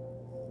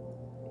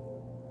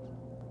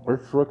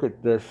 Let's look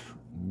at this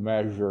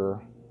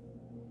measure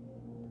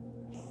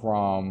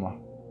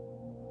from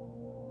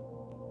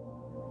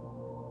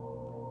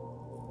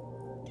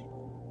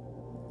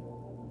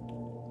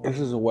this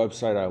is a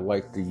website I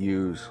like to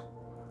use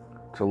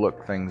to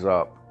look things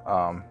up.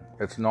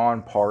 It's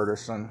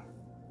nonpartisan.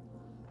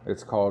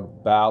 It's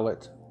called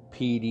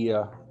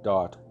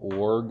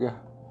ballotpedia.org.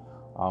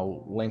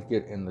 I'll link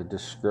it in the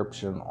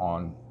description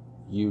on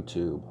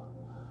YouTube.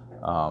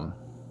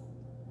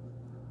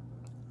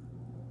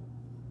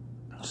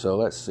 So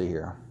let's see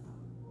here.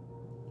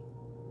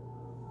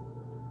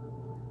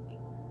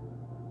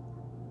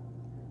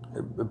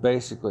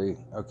 Basically,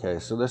 okay,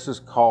 so this is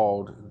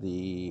called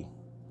the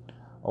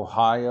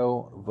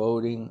Ohio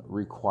Voting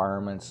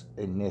Requirements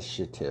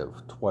Initiative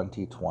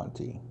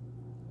 2020.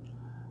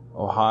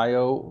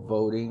 Ohio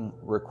Voting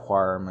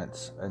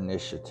Requirements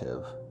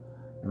Initiative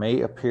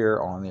may appear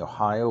on the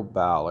Ohio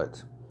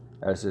ballot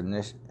as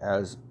an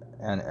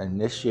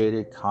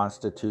initiated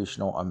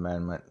constitutional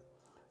amendment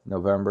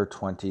November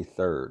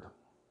 23rd.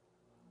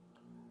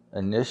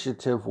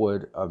 Initiative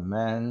would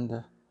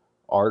amend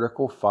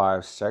Article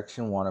 5,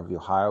 Section 1 of the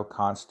Ohio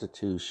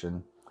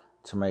Constitution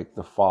to make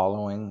the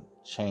following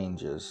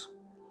changes.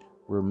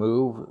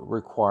 Remove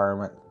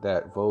requirement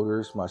that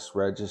voters must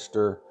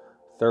register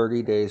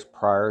 30 days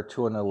prior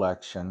to an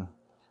election,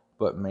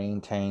 but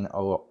maintain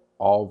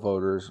all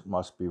voters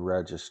must be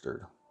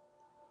registered.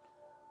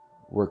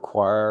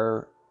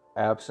 Require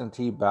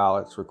absentee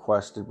ballots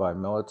requested by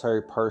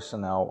military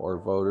personnel or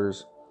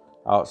voters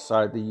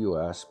outside the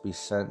U.S. be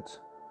sent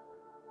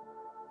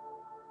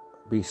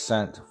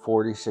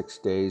 46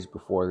 days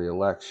before the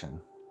election.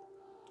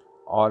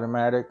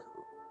 Automatically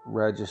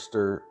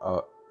register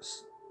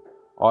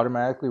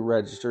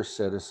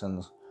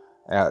citizens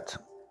at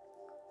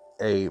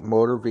a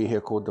motor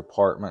vehicle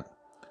department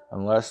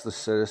unless the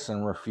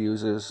citizen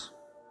refuses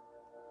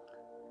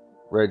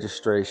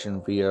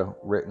registration via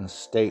written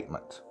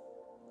statement.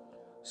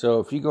 So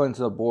if you go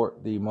into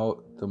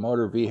the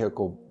motor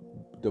vehicle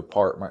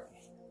department,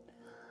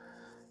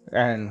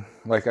 and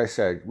like I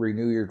said,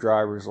 renew your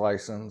driver's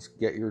license,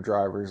 get your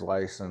driver's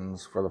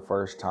license for the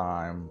first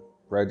time,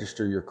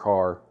 register your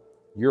car,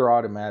 you're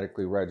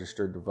automatically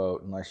registered to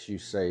vote unless you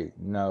say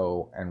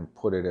no and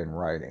put it in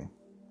writing.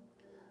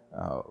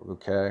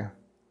 Okay?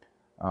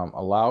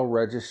 Allow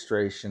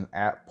registration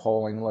at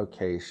polling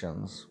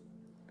locations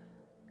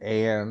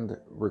and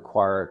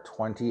require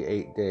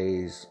 28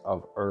 days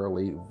of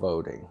early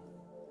voting.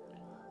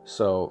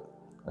 So,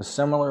 a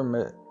similar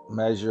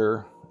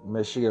measure,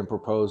 Michigan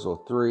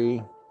Proposal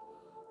 3,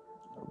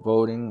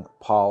 Voting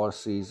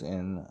Policies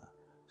in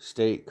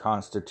State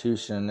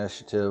Constitution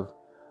Initiative,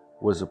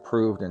 was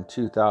approved in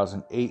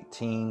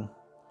 2018.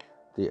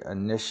 The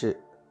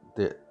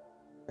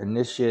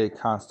initiated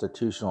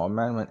constitutional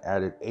amendment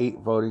added 8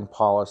 voting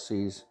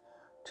policies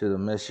to the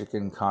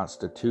Michigan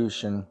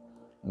Constitution,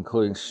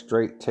 including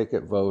straight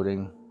ticket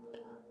voting,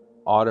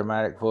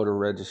 automatic voter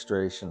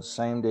registration,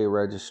 same-day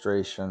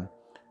registration,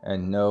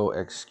 and no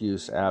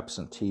excuse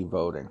absentee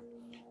voting.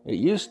 It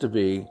used to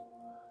be,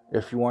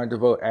 if you wanted to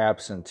vote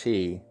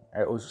absentee,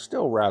 it was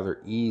still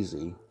rather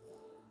easy,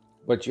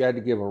 but you had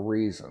to give a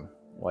reason.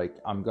 Like,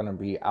 I'm going to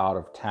be out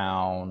of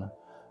town.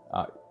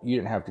 You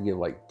didn't have to give,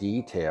 like,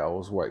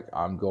 details, like,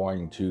 I'm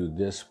going to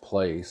this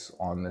place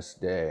on this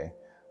day,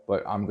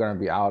 but I'm going to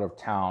be out of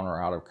town or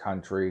out of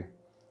country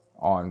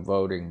on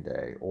voting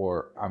day,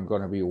 or I'm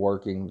going to be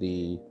working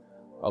the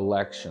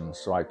election,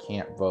 so I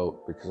can't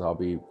vote because I'll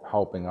be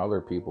helping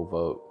other people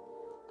vote.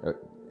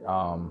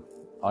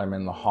 I'm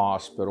in the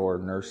hospital or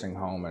nursing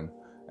home and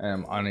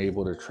am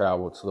unable to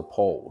travel to the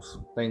polls.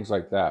 Things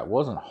like that. It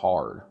wasn't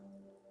hard.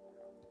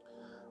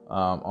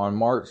 On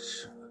March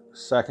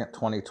 2nd,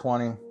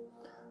 2020,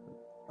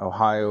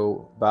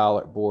 Ohio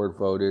Ballot Board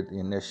voted the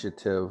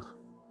initiative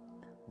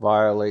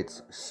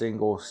violates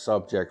single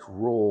subject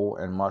rule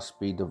and must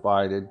be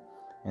divided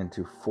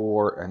into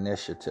 4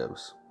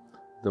 initiatives.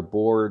 The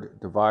board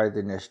divided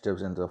the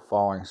initiatives into the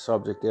following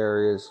subject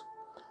areas: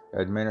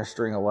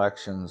 administering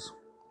elections,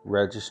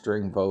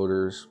 registering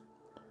voters,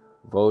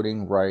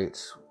 voting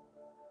rights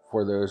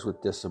for those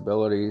with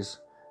disabilities,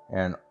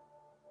 and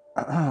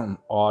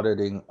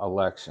auditing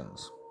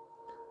elections.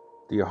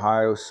 The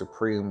Ohio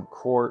Supreme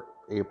Court,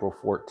 April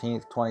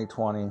 14th,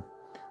 2020,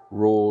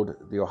 ruled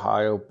the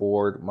Ohio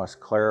Board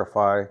must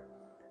certify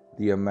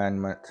the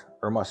amendment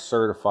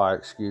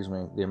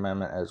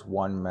as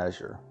one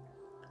measure.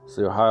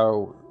 So the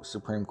Ohio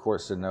Supreme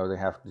Court said no, they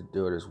have to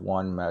do it as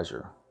one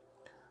measure.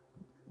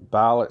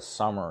 Ballot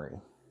summary.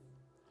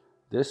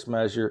 This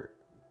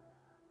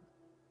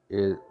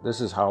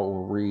is how it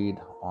will read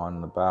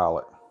on the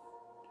ballot.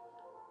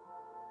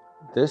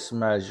 This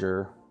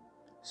measure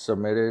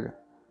submitted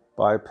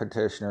by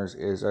petitioners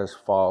is as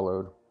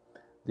followed.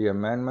 The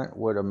amendment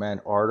would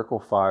amend Article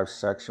 5,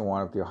 Section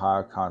 1 of the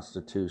Ohio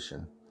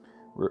Constitution.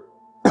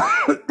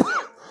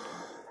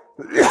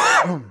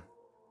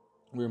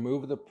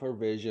 Remove the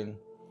provision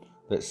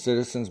that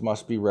citizens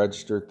must be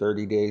registered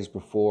 30 days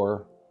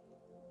before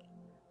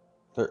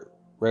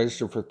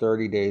registered for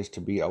 30 days to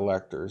be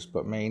electors,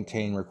 but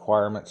maintain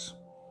requirements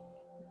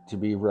to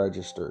be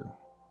registered.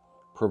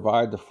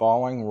 Provide the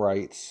following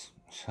rights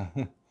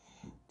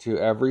to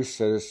every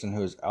citizen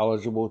who is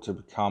eligible to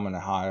become an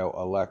Ohio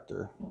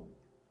elector.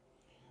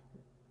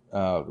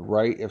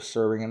 right if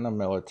serving in the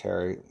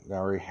military, they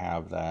already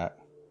have that.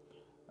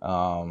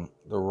 The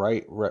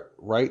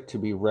right to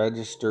be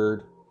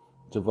registered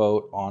to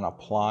vote on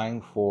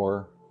applying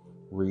for,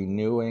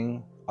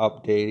 renewing,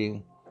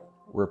 updating,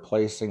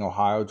 replacing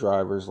Ohio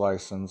driver's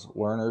license,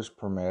 learner's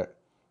permit,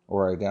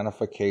 or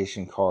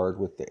identification card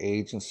with the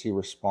agency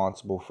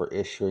responsible for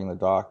issuing the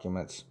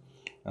documents,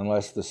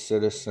 unless the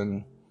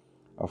citizen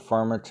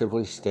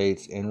affirmatively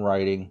states in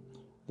writing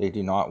they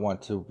do not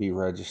want to be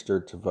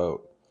registered to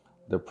vote.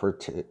 The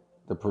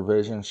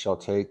provision shall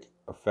take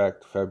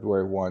effect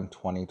February 1,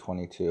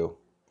 2022.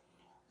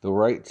 The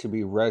right to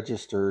be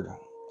registered,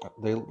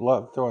 they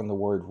love throwing the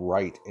word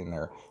right in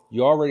there.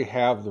 You already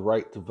have the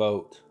right to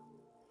vote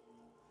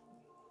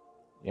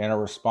and a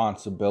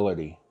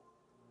responsibility.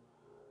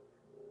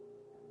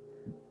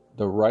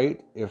 The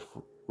right, if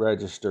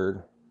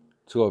registered,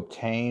 to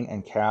obtain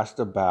and cast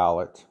a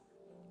ballot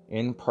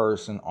in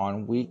person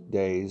on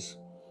weekdays,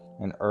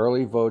 an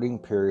early voting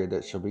period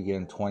that shall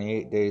begin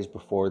 28 days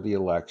before the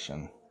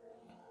election.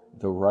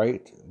 The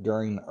right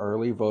during the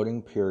early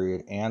voting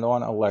period and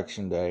on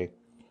election day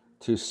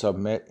to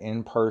submit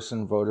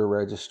in-person voter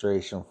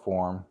registration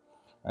form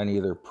and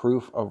either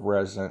proof of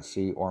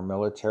residency or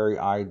military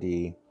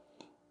ID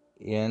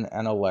in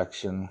an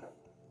election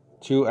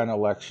to an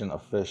election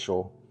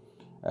official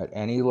at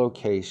any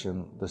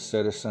location the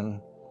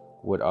citizen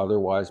would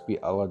otherwise be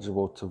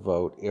eligible to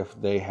vote if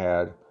they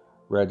had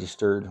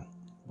registered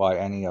by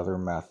any other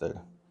method,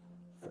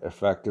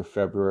 effective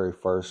February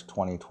 1st,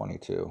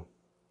 2022.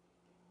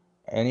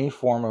 Any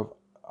form of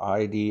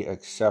ID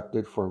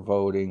accepted for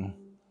voting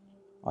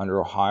under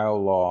Ohio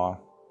law,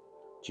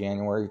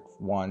 January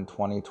 1,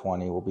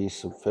 2020, will be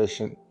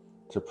sufficient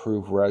to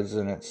prove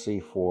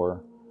residency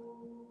for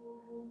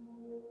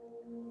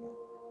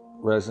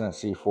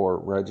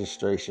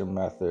registration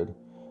method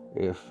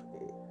if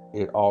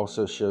it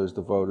also shows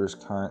the voter's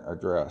current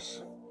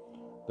address.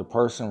 The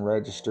person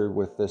registered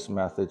with this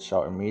method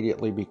shall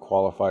immediately be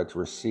qualified to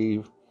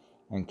receive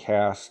and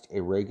cast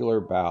a regular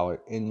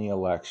ballot in the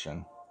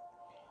election.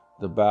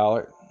 The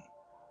ballot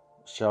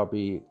shall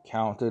be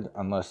counted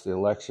unless the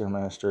election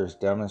administrators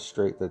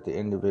demonstrate that the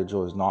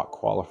individual is not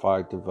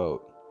qualified to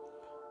vote.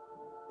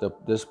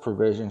 This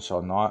provision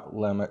shall not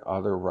limit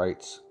other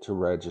rights to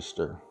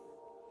register.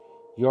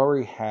 You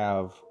already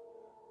have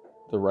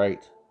the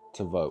right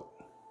to vote.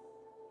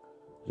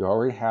 You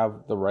already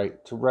have the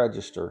right to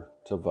register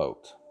to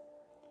vote.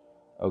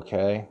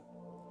 Okay?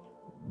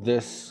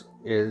 This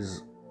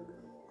is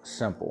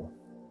simple.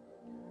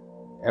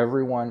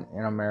 Everyone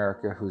in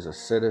America who's a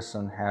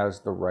citizen has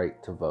the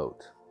right to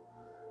vote.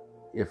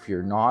 If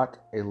you're not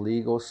a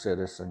legal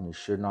citizen, you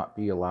should not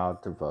be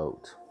allowed to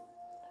vote.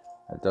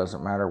 It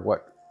doesn't matter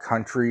what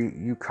country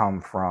you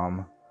come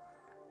from,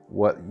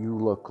 what you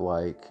look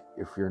like.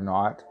 If you're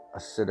not a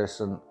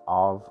citizen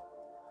of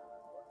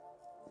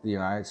the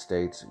United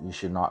States, you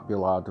should not be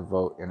allowed to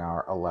vote in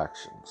our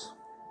elections.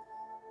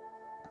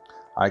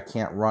 I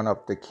can't run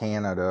up to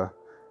Canada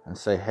and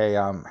say, hey,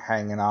 I'm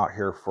hanging out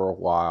here for a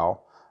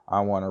while.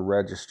 I want to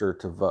register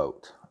to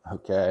vote.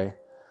 Okay?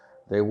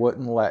 They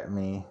wouldn't let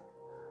me.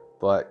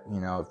 But,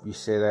 if you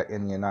say that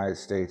in the United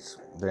States,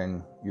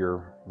 then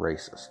you're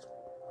racist.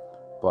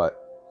 But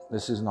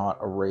this is not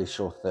a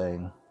racial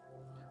thing.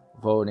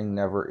 Voting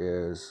never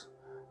is.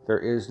 There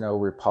is no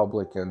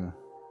Republican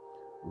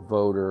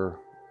voter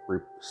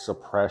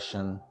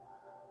suppression.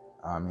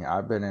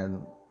 I've been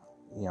in,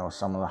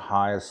 some of the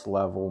highest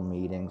level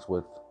meetings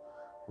with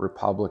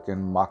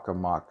Republican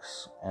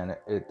muckamucks, and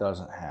it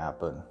doesn't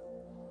happen.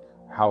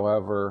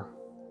 However,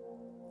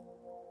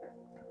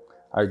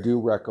 I do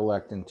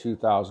recollect in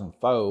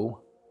 2004,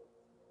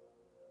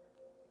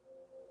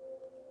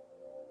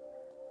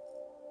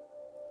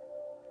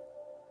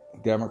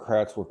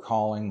 Democrats were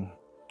calling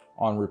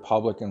on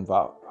Republican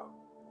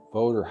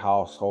voter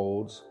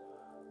households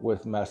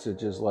with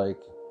messages like,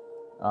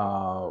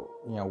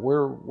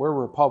 we're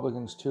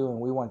Republicans too, and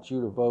we want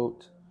you to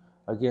vote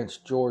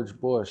against George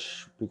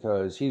Bush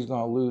because he's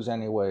going to lose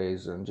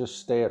anyways, and just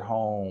stay at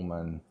home,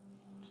 and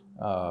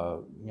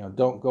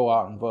don't go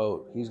out and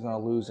vote. He's going to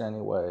lose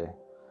anyway.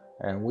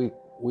 And we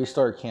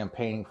started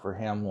campaigning for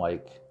him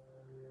like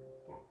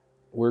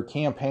we're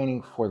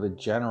campaigning for the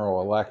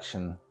general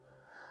election,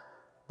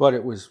 but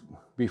it was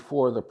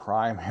before the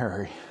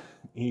primary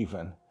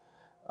even.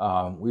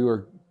 We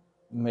were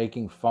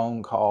making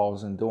phone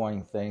calls and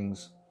doing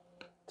things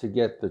to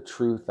get the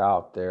truth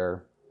out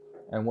there.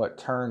 And what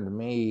turned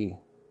me,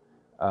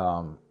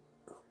 I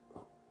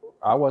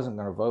wasn't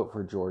going to vote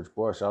for George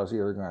Bush. I was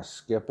either going to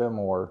skip him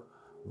or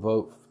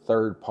vote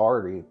third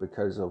party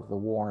because of the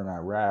war in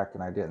Iraq,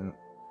 and I didn't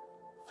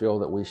feel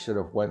that we should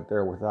have went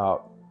there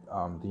without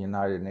the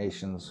United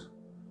Nations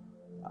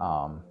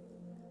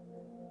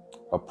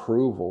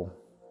approval.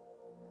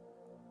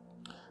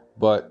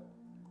 But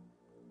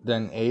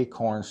then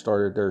Acorn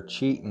started their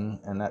cheating,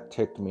 and that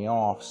ticked me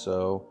off,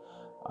 so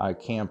I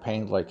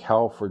campaigned like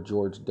hell for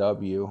George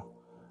W.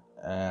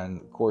 And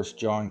of course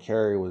John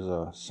Kerry was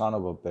a son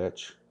of a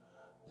bitch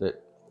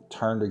that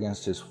turned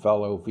against his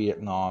fellow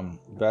Vietnam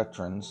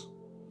veterans.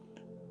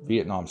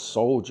 Vietnam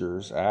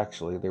soldiers,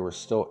 actually. They were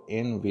still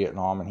in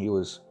Vietnam, and he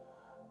was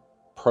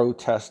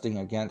protesting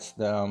against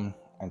them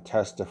and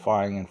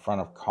testifying in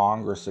front of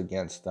Congress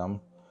against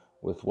them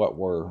with what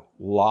were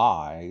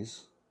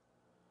lies.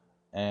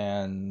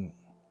 And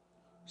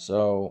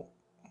so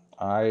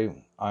I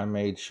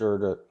made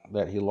sure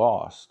that he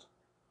lost.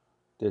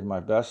 Did my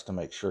best to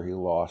make sure he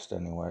lost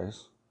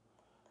anyways.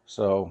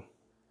 So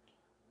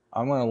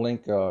I'm going to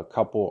link a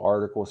couple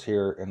articles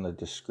here in the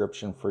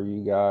description for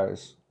you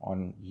guys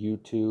on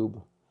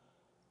YouTube.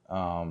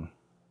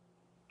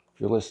 If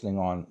you're listening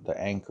on the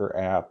Anchor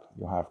app,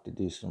 you'll have to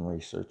do some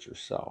research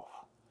yourself.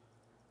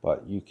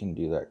 But you can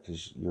do that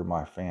because you're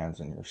my fans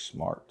and you're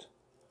smart.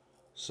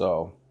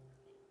 So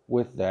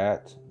with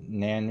that,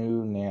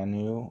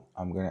 Nanu,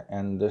 I'm going to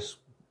end this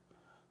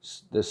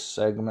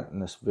segment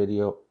and this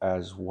video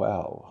as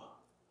well.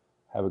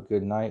 Have a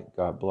good night.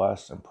 God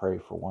bless, and pray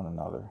for one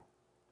another.